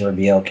trust in his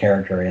revealed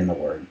character in the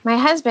word? My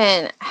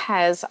husband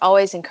has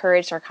always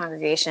encouraged our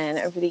congregation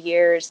over the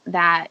years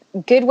that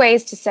good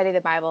ways to study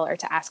the Bible are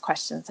to ask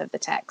questions of the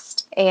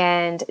text,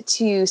 and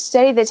to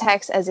study the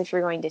text as if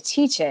you're going to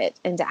teach it,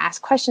 and to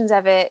ask questions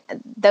of it.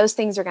 Those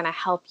things are going to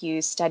help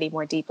you study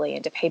more deeply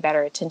and to pay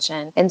better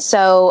attention. And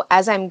so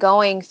as I'm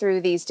going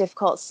through these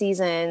difficult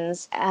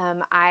seasons,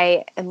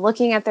 I am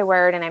looking at the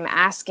word, and I'm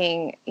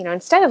asking,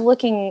 instead of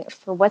looking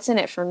for what's in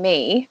it for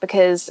me,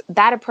 because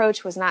that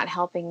approach was not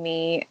helping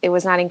me. It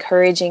was not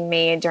encouraging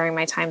me during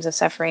my times of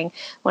suffering.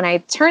 When I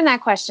turned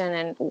that question,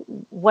 and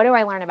what do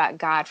I learn about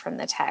God from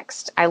the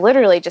text? I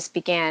literally just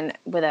began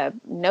with a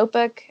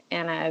notebook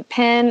and a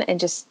pen and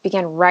just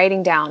began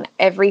writing down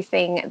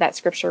everything that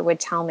scripture would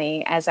tell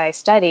me as I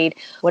studied.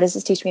 What does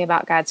this teach me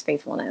about God's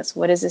faithfulness?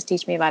 What does this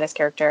teach me about his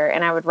character?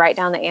 And I would write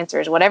down the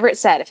answers whatever it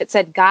said. If it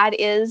said God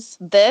is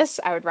this,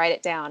 I would write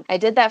it down. I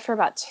did that for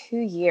about 2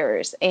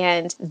 years.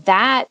 And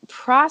that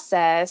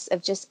process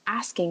of just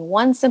asking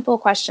one simple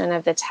question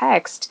of the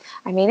text,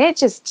 I mean,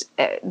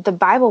 the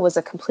Bible was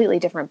a completely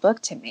different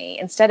book to me.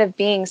 Instead of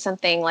being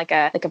something like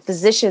a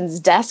physician's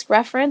desk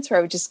reference where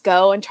I would just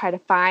go and try to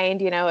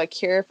find, a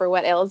cure for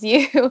what ails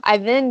you, I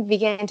then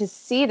began to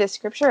see the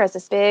scripture as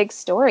this big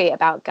story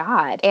about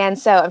God. And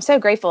so I'm so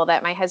grateful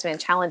that my husband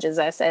challenges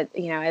us as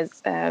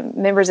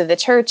members of the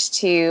church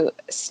to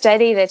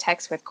study the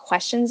text with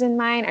questions in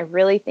mind. I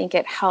really think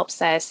it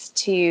helps us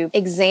to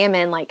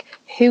examine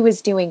who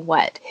is doing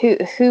what,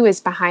 who is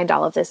behind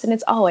all of this. And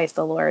it's always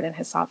the Lord and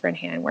his sovereign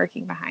hand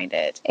working behind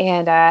it.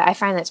 And I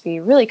find that to be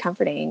really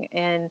comforting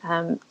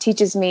and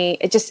teaches me,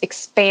 it just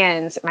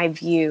expands my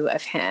view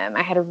of him.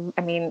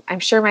 I'm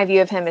sure my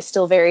view of him is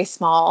still very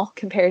small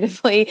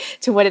comparatively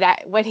to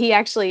what he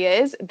actually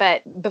is.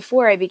 But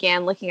before I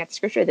began looking at the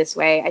scripture this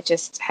way, I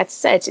just had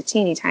such a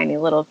teeny tiny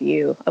little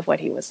view of what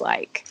he was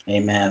like.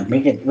 Amen.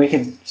 We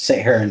could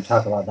sit here and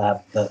talk about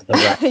that.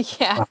 The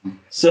yeah.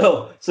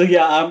 So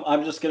yeah,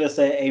 I'm just gonna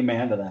say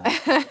amen to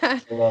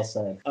that. Well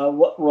said.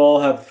 What role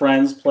have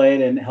friends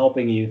played in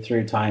helping you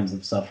through times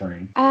of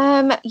suffering?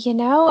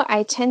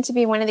 I tend to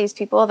be one of these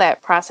people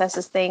that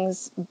processes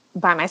things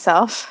by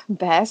myself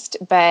best,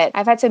 but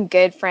I've had some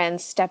good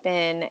friends step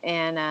in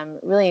and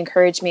really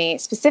encourage me,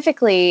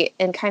 specifically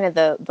in kind of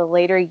the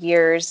later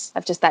years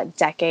of just that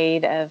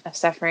decade of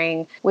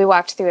suffering. We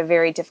walked through a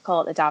very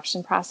difficult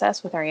adoption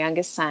process with our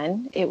youngest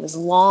son. It was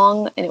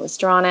long and it was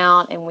drawn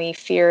out, and we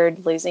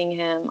feared losing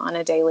him on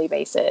a daily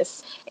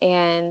basis.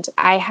 And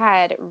I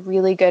had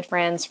really good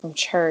friends from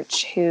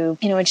church who,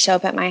 would show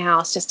up at my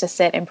house just to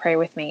sit and pray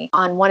with me.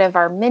 On one of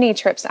our many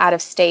trips out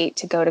of state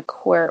to go to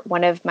court,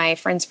 one of my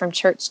friends from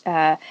church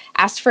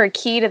asked for a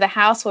key to the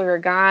house while we were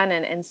gone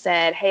and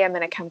said, "Hey, I'm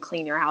going to come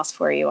clean your house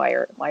for you while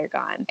you're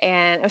gone."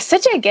 And it was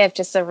such a gift,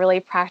 just a really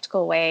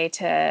practical way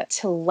to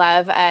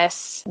love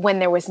us when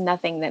there was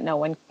nothing that no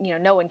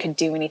one could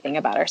do anything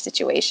about our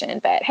situation.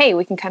 But hey,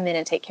 we can come in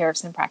and take care of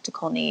some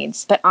practical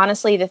needs. But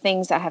honestly, the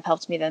things that have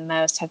helped me the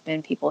most have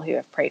been people who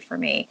have prayed for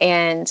me.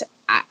 And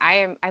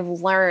I've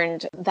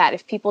learned that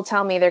if people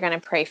tell me they're going to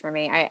pray for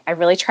me, I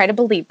really try to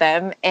believe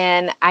them.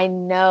 And I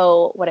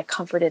know what a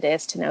comfort it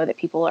is to know that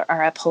people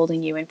are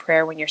upholding you in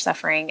prayer when you're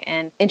suffering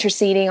and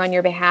interceding on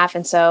your behalf.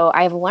 And so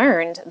I've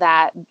learned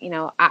that,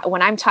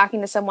 when I'm talking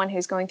to someone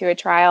who's going through a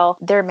trial,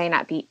 there may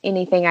not be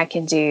anything I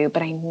can do,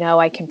 but I know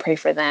I can pray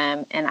for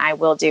them and I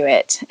will do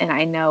it. And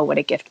I know what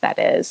a gift that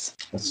is.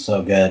 That's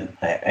so good.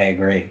 I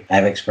agree.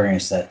 I've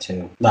experienced that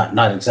too.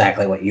 Not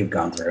exactly what you've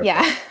gone through.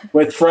 Yeah.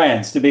 With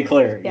friends, to be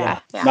clear. Yeah.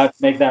 Not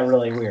to make that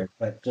really weird,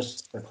 but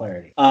just for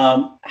clarity.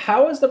 How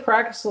has the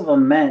practice of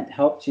lament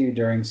helped you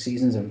during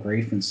seasons of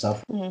grief and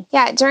suffering? Mm-hmm.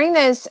 Yeah, during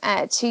those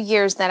 2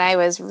 years that I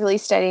was really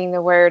studying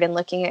the Word and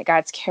looking at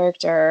God's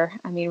character,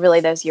 really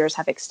those years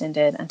have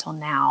extended until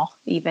now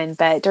even,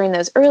 but during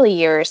those early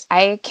years,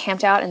 I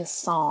camped out in the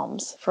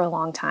Psalms for a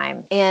long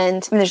time.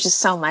 And there's just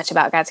so much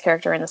about God's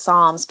character in the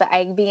Psalms, but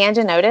I began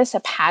to notice a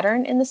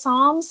pattern in the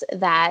Psalms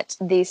that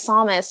the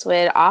psalmists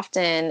would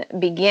often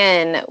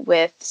begin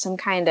with some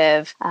kind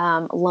of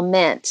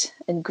lament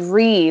and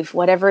grieve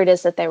whatever it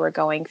is that they were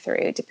going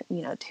through,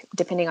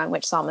 depending on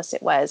which psalmist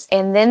it was.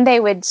 And then they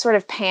would sort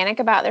of panic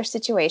about their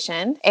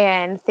situation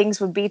and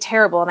things would be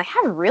terrible. And they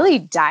have really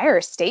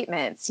dire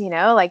statements,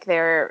 like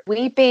they're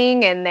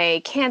weeping and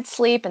they can't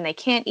sleep and they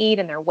can't eat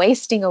and they're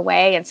wasting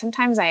away. And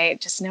sometimes I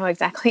just know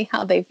exactly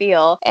how they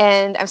feel.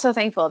 And I'm so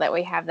thankful that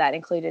we have that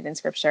included in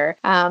scripture.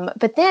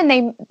 But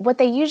then what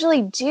they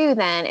usually do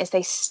then is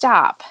they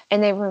stop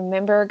and they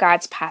remember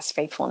God's past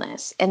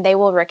faithfulness and they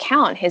will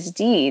recount his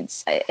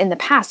deeds in the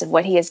past of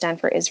what he has done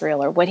for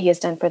Israel or what he has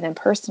done for them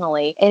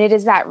personally. And it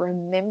is that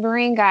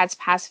remembering God's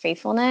past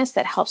faithfulness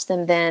that helps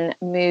them then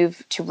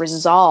move to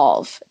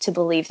resolve to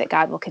believe that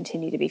God will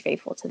continue to be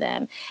faithful to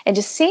them. And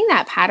just seeing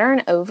that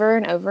pattern over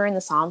and over in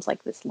the Psalms,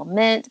 like this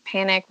lament,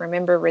 panic,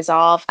 remember,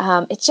 resolve,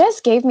 it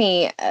just gave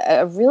me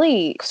a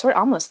really sort of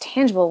almost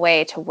tangible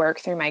way to work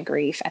through my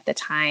grief at the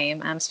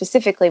time,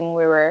 specifically when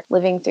we were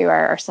living through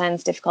our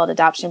son's difficult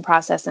adoption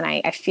process and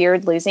I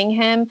feared losing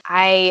him.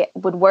 I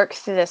would work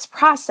through this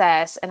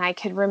process and I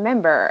could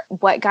remember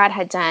what God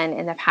had done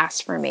in the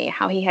past for me,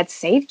 how he had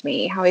saved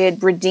me, how he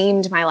had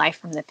redeemed my life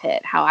from the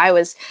pit, how I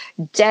was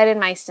dead in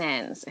my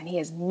sins and he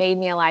has made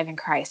me alive in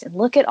Christ. And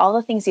look at all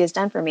the things he has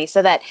done for me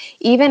so that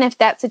even if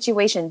that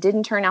situation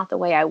didn't turn out the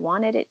way I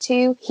wanted it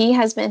to, he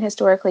has been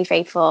historically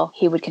faithful.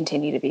 He would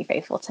continue to be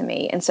faithful to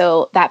me. And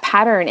so that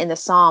pattern in the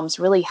Psalms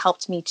really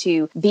helped me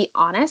to be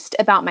honest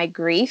about my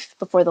grief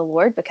before the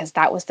Lord because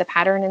that was the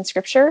pattern in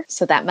scripture.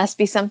 So that must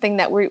be something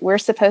that we're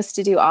supposed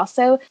to do also.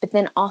 also, but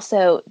then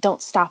also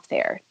don't stop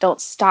there.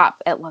 Don't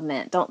stop at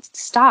lament. Don't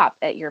stop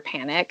at your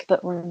panic,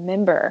 but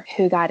remember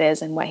who God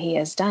is and what he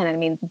has done. I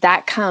mean,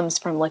 that comes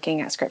from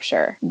looking at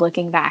scripture,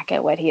 looking back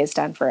at what he has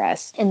done for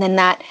us. And then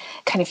that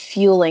kind of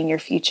fueling your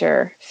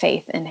future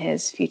faith in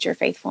his future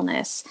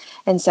faithfulness.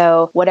 And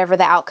so whatever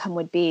the outcome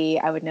would be,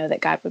 I would know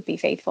that God would be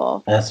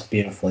faithful. That's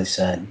beautifully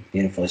said.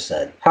 Beautifully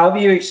said. How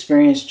have you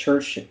experienced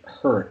church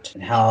hurt,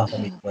 and how have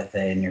you dealt with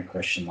it in your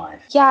Christian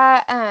life?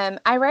 Yeah,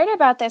 I write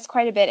about this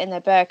quite a bit in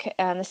the book.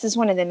 This is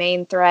one of the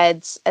main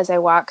threads as I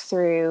walk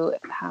through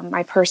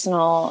my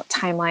personal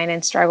timeline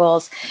and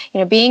struggles.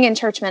 Being in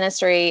church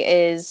ministry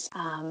is,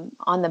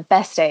 on the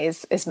best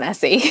days, is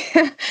messy.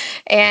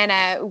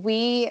 And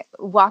we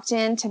walked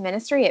into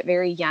ministry at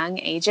very young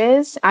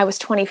ages. I was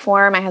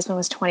 24, my husband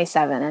was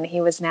 27, and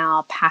he was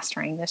now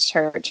pastoring this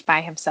church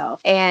by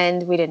himself.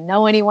 And we didn't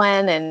know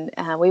anyone,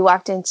 and we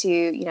walked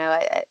into,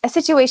 a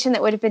situation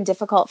that would have been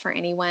difficult for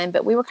anyone,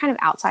 but we were kind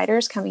of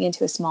outsiders coming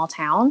into a small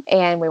town,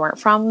 and we weren't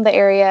from the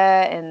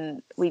area,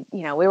 and we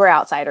were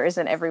outsiders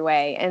in every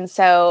way. And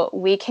so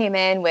we came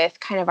in with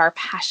kind of our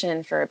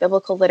passion for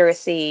biblical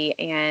literacy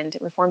and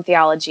Reformed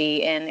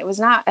theology, and it was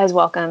not as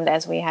welcomed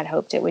as we had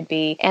hoped it would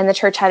be. And the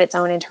church had its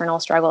own internal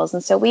struggles.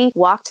 And so we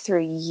walked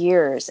through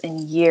years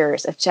and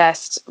years of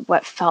just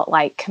what felt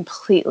like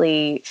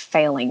completely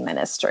failing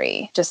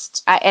ministry.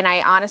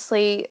 I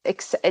honestly,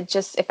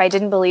 if I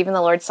didn't believe in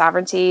the Lord's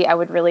sovereignty, I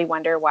would really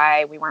wonder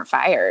why we weren't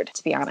fired,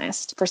 to be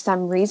honest. For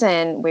some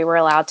reason, we were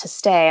allowed to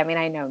stay. I mean,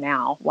 I know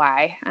now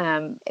why.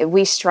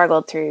 We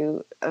struggled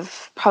through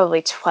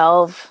probably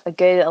a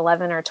good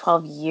 11 or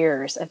 12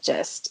 years of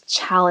just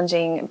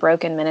challenging,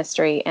 broken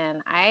ministry.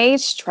 And I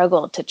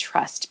struggled to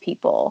trust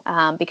people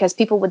because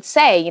people would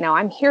say,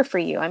 I'm here for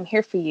you. I'm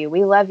here for you.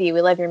 We love you.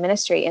 We love your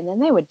ministry. And then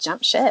they would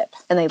jump ship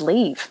and they'd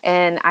leave.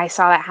 And I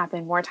saw that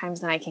happen more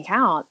times than I can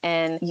count.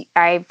 And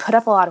I put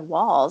up a lot of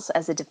walls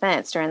as a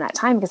defense during that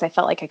time because I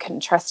felt like I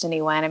couldn't trust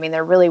anyone. I mean,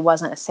 there really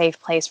wasn't a safe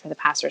place for the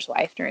pastor's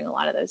wife during a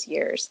lot of those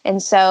years.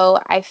 And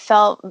so I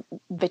felt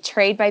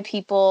betrayed by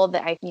people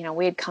that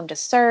we had come to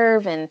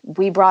serve, and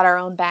we brought our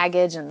own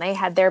baggage and they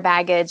had their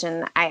baggage.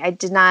 And I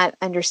did not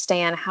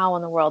understand how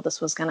in the world this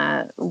was going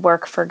to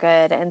work for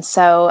good. And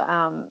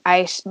so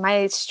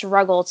my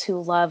struggle to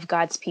love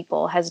God's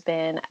people has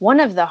been one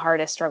of the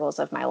hardest struggles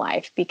of my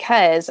life,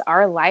 because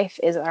our life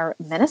is our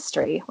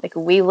ministry. Like,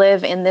 we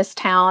live in this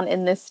town,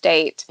 in this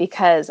state,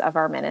 because of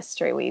our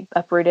ministry. We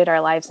uprooted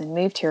our lives and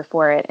moved here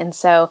for it. And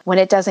so when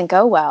it doesn't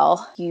go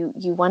well, you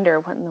wonder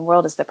what in the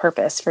world is the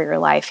purpose for your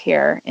life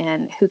here,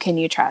 and who can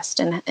you trust,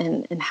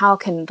 and how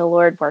can the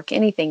Lord work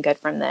anything good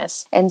from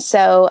this? And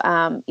so,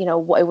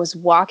 it was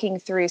walking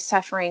through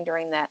suffering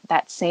during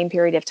that same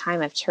period of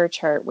time of church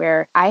hurt,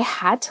 where I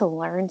had to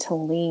learn to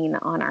lean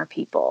on our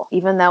people.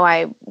 Even though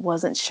I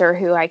wasn't sure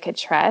who I could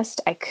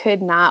trust, I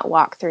could not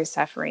walk through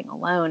suffering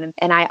alone.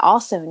 And I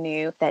also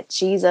knew that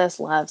Jesus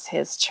loves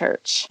his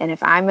church. And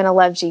if I'm going to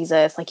love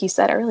Jesus, like you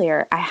said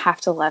earlier, I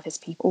have to love his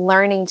people.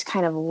 Learning to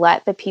kind of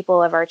let the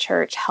people of our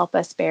church help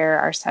us bear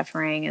our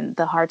suffering and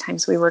the hard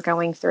times we were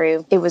going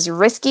through. It was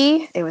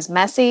risky, it was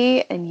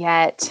messy, and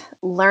yet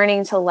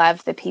learning to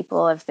love the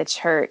people of the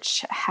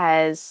church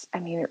has,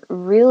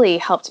 really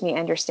helped me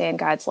understand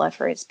God's love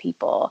for his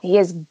people. He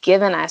has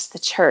given us the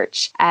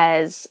church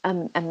as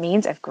a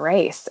means of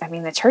grace.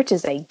 The church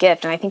is a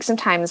gift. And I think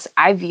sometimes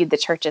I viewed the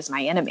church as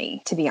my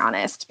enemy, to be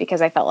honest,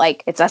 because I felt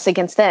like it's us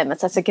against them.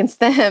 It's us against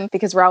them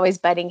because we're always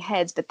butting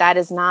heads. But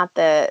that's not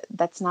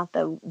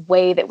the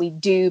way that we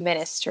do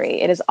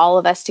ministry. It is all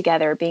of us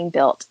together being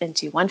built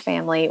into one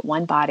family,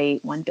 one body,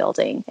 one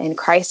building. And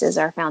Christ is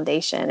our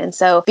foundation. And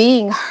so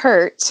being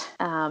hurt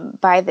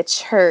by the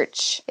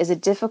church is a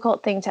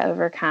difficult thing to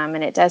overcome.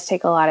 And it does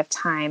take a lot of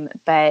time,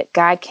 but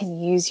God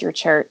can use your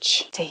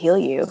church to heal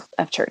you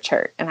of church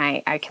hurt. And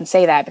I can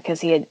say that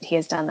because he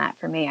has done that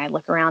for me. I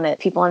look around at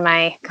people in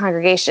my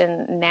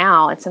congregation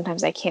now, and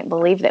sometimes I can't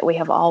believe that we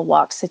have all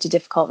walked such a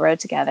difficult road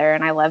together,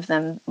 and I love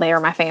them. They are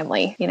my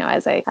family,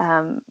 as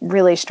a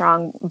really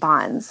strong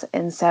bonds.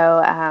 And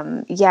so,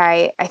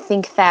 I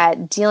think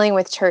that dealing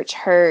with church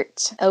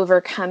hurt,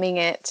 overcoming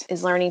it,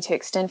 is learning to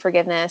extend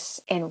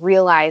forgiveness and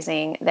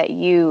realizing that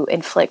you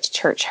inflict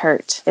church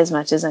hurt as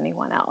much as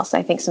anyone else.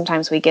 I think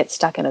sometimes we get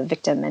stuck in a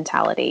victim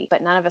mentality,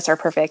 but none of us are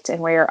perfect,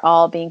 and we are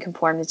all being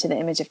conformed into the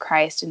image of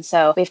Christ. And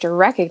so we have to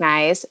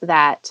recognize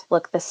that,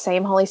 look, the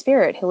same Holy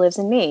Spirit who lives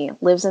in me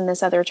lives in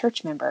this other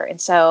church member. And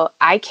so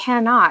I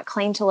cannot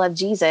claim to love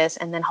Jesus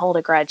and then hold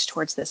a grudge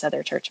towards this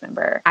other church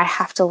member. I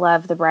have to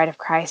love the bride of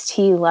Christ.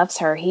 He loves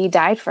her. He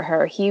died for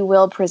her. He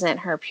will present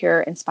her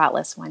pure and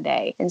spotless one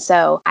day. And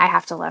so I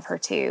have to love her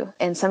two.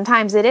 And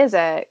sometimes it is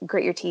a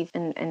grit your teeth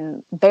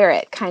and bear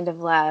it kind of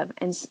love.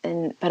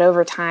 But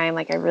over time,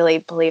 like I really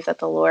believe that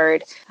the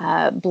Lord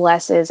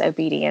blesses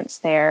obedience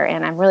there.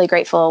 And I'm really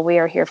grateful. We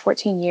are here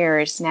 14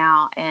 years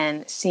now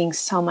and seeing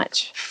so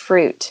much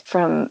fruit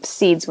from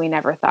seeds we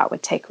never thought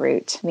would take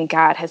root. I mean,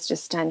 God has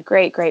just done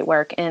great, great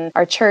work in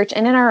our church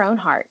and in our own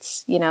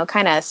hearts,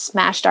 kind of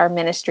smashed our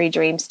ministry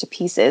dreams to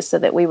pieces so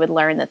that we would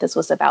learn that this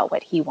was about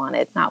what he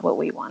wanted, not what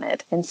we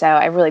wanted. And so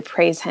I really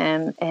praise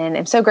him and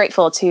I'm so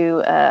grateful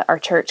to our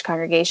church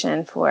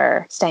congregation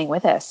for staying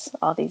with us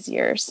all these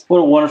years. What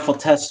a wonderful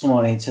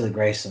testimony to the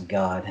grace of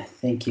God.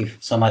 Thank you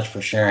so much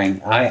for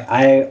sharing.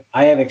 I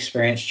have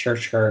experienced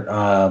church hurt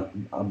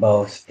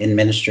both in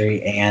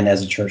ministry and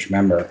as a church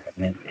member,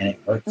 and it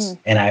hurts.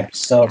 And I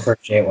so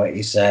appreciate what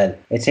you said.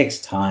 It takes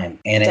time,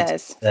 and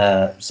it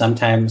does.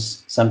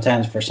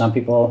 Sometimes for some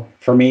people,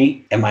 for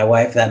me and my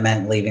wife, that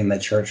meant leaving the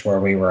church where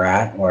we were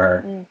at,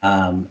 where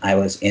I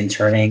was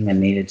interning and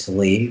needed to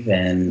leave,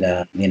 and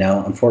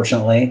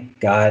unfortunately,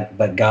 God,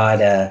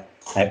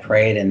 I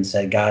prayed and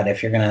said, God,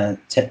 if you're going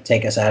to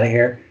take us out of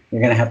here,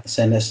 you're going to have to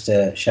send us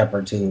to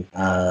shepherds who,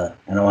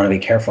 and I want to be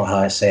careful how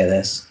I say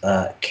this,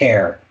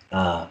 care,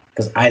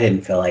 because I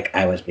didn't feel like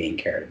I was being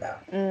cared about.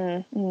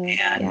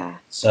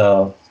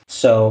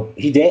 So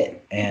he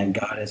did, and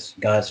God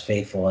is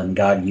faithful, and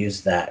God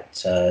used that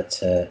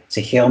to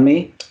heal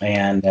me.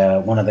 And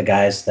one of the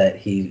guys that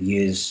he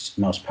used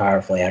most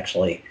powerfully,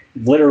 actually,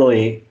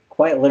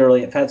 quite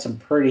literally, I've had some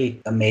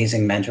pretty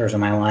amazing mentors in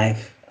my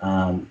life.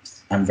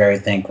 I'm very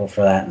thankful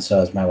for that, and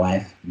so is my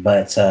wife.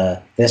 But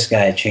this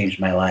guy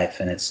changed my life,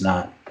 and there's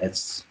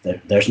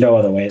no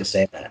other way to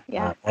say that.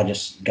 Yeah.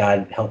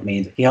 God helped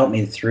me. He helped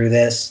me through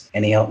this,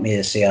 and he helped me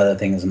to see other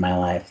things in my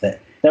life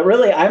that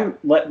really, I'm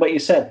what you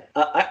said.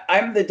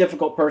 I'm the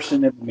difficult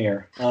person in the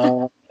mirror.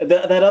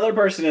 That other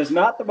person is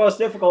not the most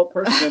difficult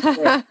person in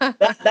the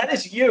mirror. That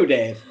is you,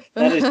 Dave.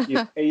 That is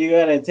you. You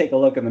got to take a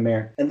look in the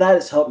mirror. And that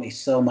has helped me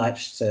so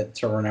much to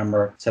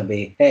remember to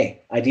be,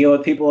 hey, I deal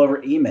with people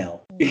over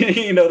email.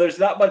 There's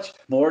not much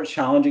more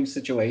challenging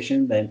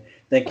situation than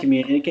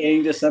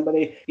communicating to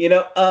somebody.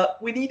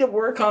 We need to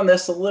work on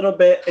this a little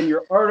bit in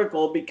your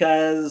article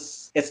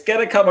because it's going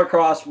to come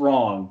across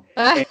wrong.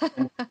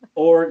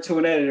 Or to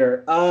an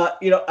editor,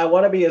 I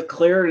want to be as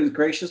clear and as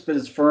gracious but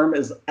as firm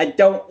as I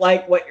don't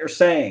like what you're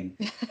saying.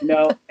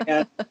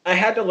 And I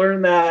had to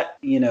learn that,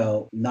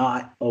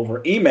 not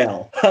over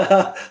email.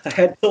 I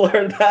had to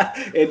learn that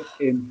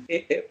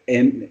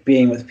in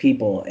being with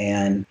people,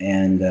 and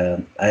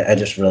I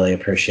just really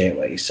appreciate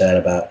what you said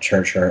about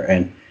church hurt.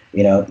 And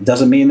it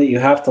doesn't mean that you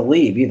have to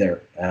leave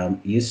either.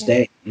 You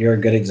stay. You're a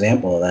good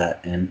example of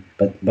that.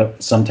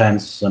 But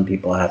sometimes some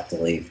people have to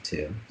leave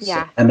too.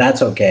 Yeah. And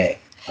that's okay.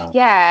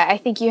 I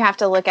think you have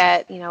to look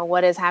at,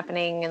 what is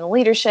happening in the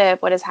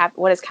leadership, what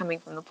is coming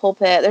from the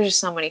pulpit. There's just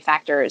so many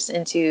factors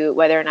into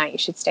whether or not you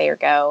should stay or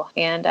go.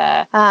 And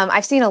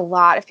I've seen a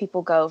lot of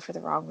people go for the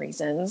wrong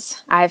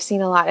reasons. I've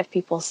seen a lot of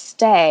people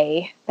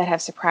stay that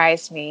have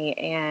surprised me.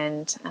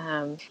 And,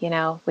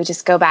 we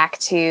just go back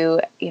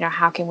to,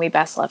 how can we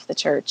best love the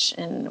church,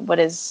 and what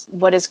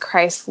does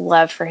Christ's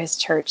love for his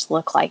church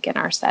look like in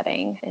our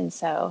setting? And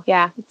so,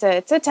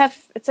 it's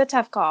a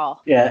tough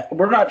call. Yeah.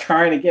 We're not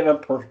trying to give a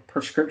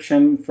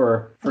prescription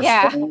for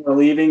staying or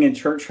leaving in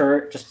church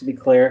hurt, just to be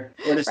clear.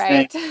 We're just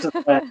saying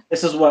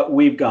this is what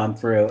we've gone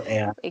through.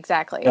 And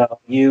exactly.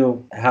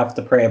 You have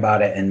to pray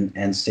about it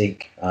and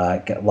seek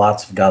get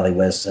lots of godly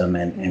wisdom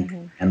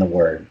and the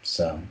word.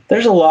 So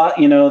there's a lot,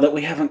 that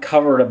we haven't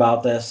covered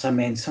about this. I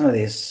mean, some of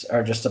these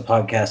are just a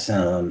podcast in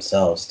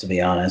themselves, to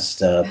be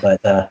honest.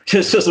 But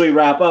just as we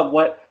wrap up,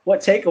 what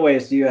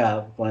takeaways do you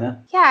have,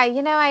 Glenna? Yeah,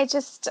 I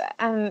just,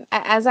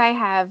 as I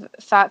have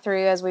thought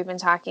through as we've been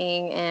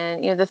talking,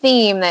 and, the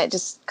theme that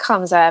just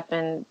comes up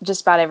in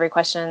just about every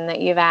question that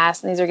you've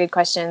asked, and these are good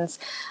questions.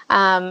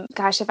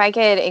 If I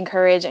could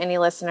encourage any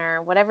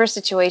listener, whatever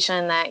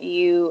situation that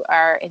you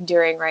are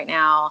enduring right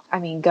now,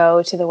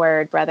 go to the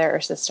word, brother or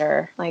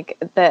sister. Like,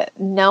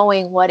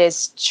 knowing what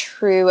is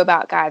true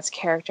about God's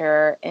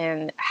character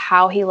and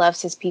how he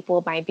loves his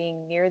people by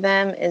being near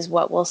them is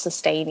what will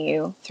sustain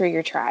you through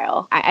your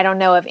trial. I don't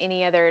know of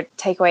any other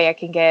takeaway I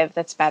can give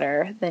that's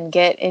better than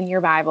get in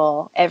your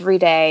Bible every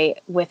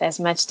day with as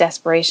much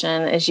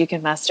desperation as you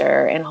can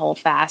muster and hold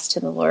fast to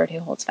the Lord who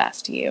holds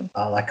fast to you.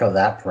 I'll echo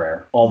that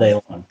prayer all day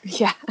long.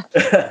 Yeah.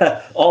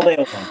 All day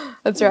long.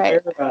 That's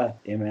right.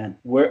 Amen.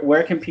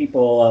 Where can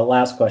people,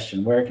 last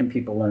question, where can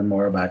people learn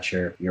more about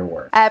your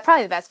work?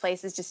 Probably the best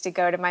place is just to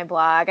go to my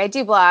blog. I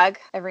do blog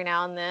every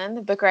now and then.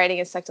 The book writing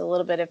has sucked a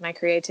little bit of my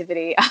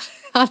creativity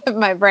out of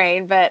my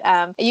brain, but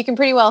you can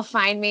pretty well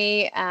find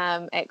me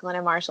at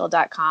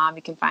glennamarshall.com.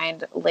 You can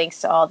find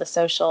links to all the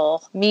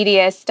social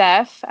media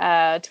stuff,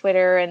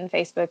 Twitter and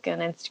Facebook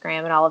and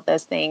Instagram and all of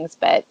those things.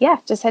 But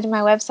just head to my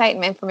website, and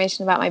my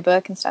information about my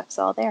book and stuff is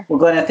all there. Well,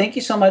 Glenna, thank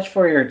you so much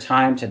for your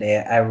time today.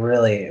 I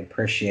really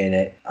appreciate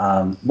it.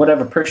 What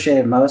I've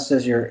appreciated most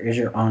is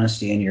your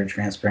honesty and your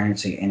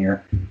transparency and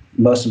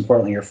most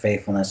importantly, your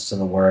faithfulness to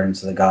the word and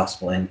to the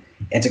gospel. And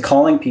to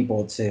calling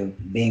people to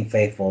being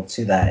faithful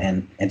to that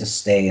and to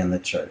stay in the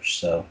church.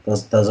 So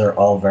those are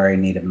all very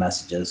needed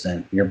messages,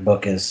 and your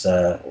book is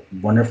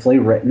wonderfully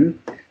written.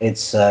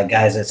 It's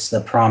guys, it's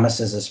The Promise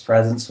is His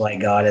Presence, Why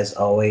God is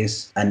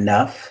Always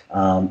Enough.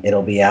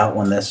 It'll be out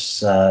when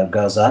this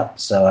goes up,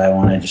 so I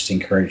want to just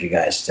encourage you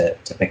guys to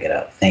pick it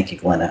up. Thank you,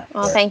 Glenna.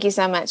 Well, thank you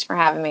so much for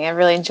having me. I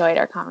really enjoyed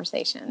our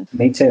conversation.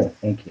 Me too.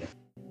 Thank you.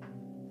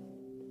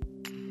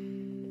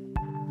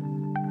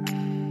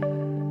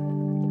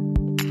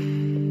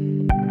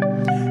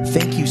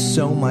 Thank you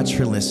so much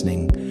for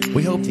listening.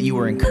 We hope that you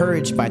were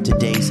encouraged by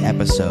today's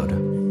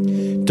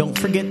episode. Don't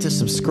forget to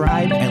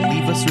subscribe and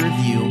leave us a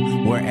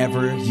review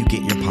wherever you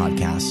get your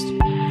podcast.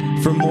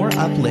 For more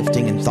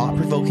uplifting and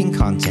thought-provoking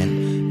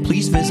content,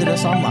 please visit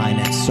us online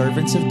at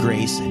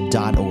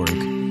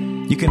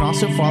servantsofgrace.org. You can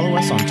also follow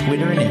us on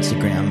Twitter and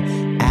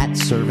Instagram at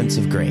Servants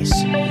of Grace,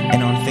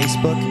 and on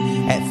Facebook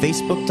at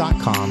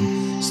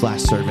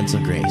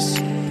facebook.com/servantsofgrace.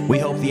 We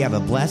hope you have a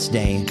blessed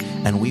day,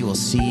 and we will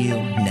see you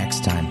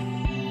next time.